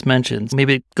times he gets mentioned.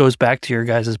 Maybe it goes back to your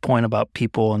guys' point about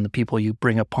people and the people you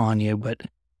bring upon you, but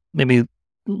maybe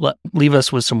leave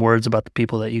us with some words about the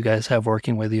people that you guys have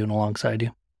working with you and alongside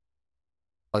you.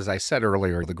 As I said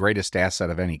earlier, the greatest asset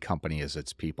of any company is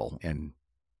its people, and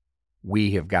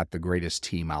we have got the greatest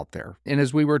team out there. And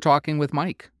as we were talking with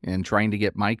Mike and trying to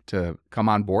get Mike to come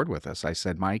on board with us, I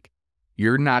said, Mike,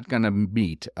 you're not going to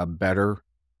meet a better,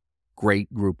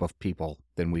 great group of people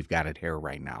than we've got at Hare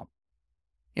right now.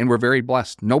 And we're very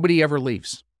blessed. Nobody ever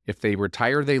leaves. If they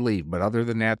retire, they leave. But other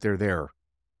than that, they're there.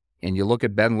 And you look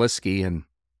at Ben Liskey, and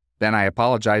Ben, I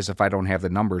apologize if I don't have the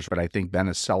numbers, but I think Ben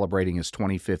is celebrating his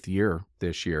 25th year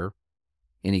this year.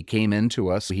 And he came into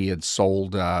us. He had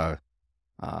sold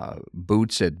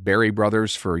boots at Berry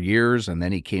Brothers for years, and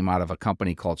then he came out of a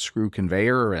company called Screw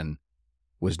Conveyor and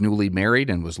was newly married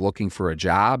and was looking for a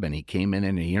job. And he came in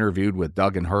and he interviewed with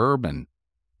Doug and Herb, and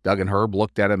Doug and Herb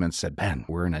looked at him and said, Ben,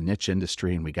 we're in a niche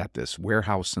industry, and we got this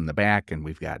warehouse in the back, and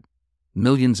we've got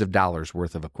millions of dollars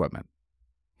worth of equipment.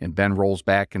 And Ben rolls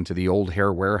back into the old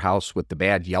Hare warehouse with the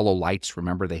bad yellow lights.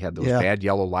 Remember, they had those bad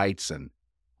yellow lights and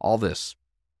all this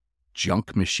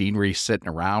junk machinery sitting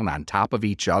around on top of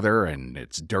each other, and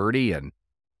it's dirty, and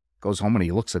goes home and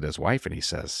he looks at his wife and he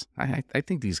says, I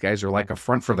think these guys are like a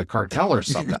front for the cartel or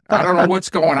something. I don't know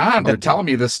what's going on. They're telling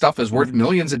me this stuff is worth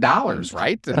millions of dollars,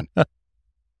 right? And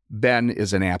Ben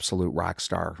is an absolute rock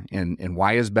star. And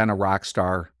why is Ben a rock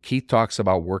star? Keith talks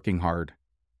about working hard.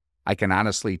 I can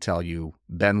honestly tell you,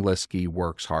 Ben Liskey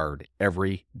works hard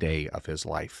every day of his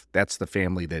life. That's the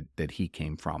family that he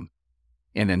came from.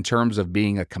 And in terms of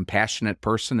being a compassionate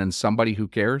person and somebody who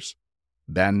cares,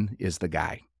 Ben is the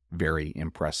guy. Very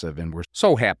impressive. And we're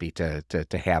so happy to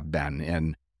have Ben.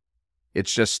 And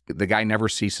it's just, the guy never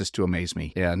ceases to amaze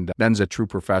me. And Ben's a true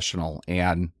professional,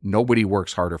 and nobody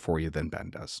works harder for you than Ben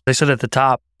does. I said at the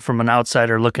top, from an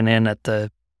outsider looking in at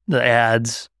the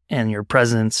ads and your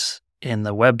presence in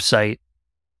the website,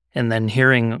 and then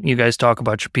hearing you guys talk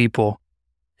about your people,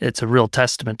 it's a real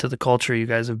testament to the culture you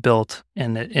guys have built.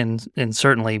 And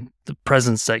certainly the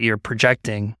presence that you're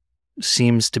projecting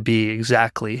seems to be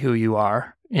exactly who you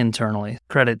are internally.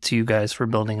 Credit to you guys for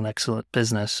building an excellent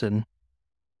business. And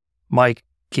Mike,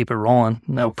 keep it rolling.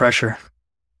 No pressure.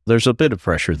 There's a bit of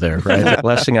pressure there, right? The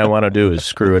last thing I want to do is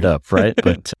screw it up, right?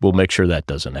 But we'll make sure that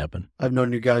doesn't happen. I've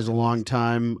known you guys a long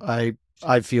time.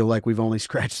 I feel like we've only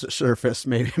scratched the surface.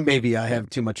 Maybe I have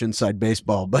too much inside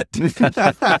baseball, but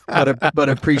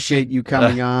appreciate you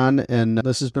coming on, and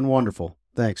this has been wonderful.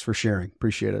 Thanks for sharing.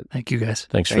 Appreciate it. Thank you, guys.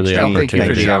 Thanks for the John. opportunity. Thank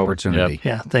you for the opportunity. Yep.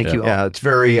 Yeah, thank you all. Yeah, it's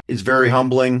very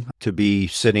humbling to be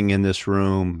sitting in this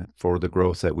room for the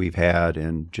growth that we've had,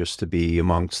 and just to be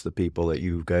amongst the people that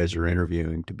you guys are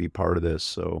interviewing, to be part of this.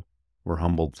 So we're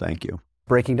humbled. Thank you.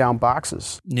 Breaking down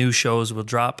boxes. New shows will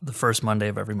drop the first Monday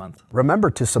of every month.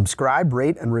 Remember to subscribe,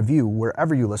 rate, and review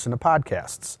wherever you listen to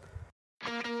podcasts.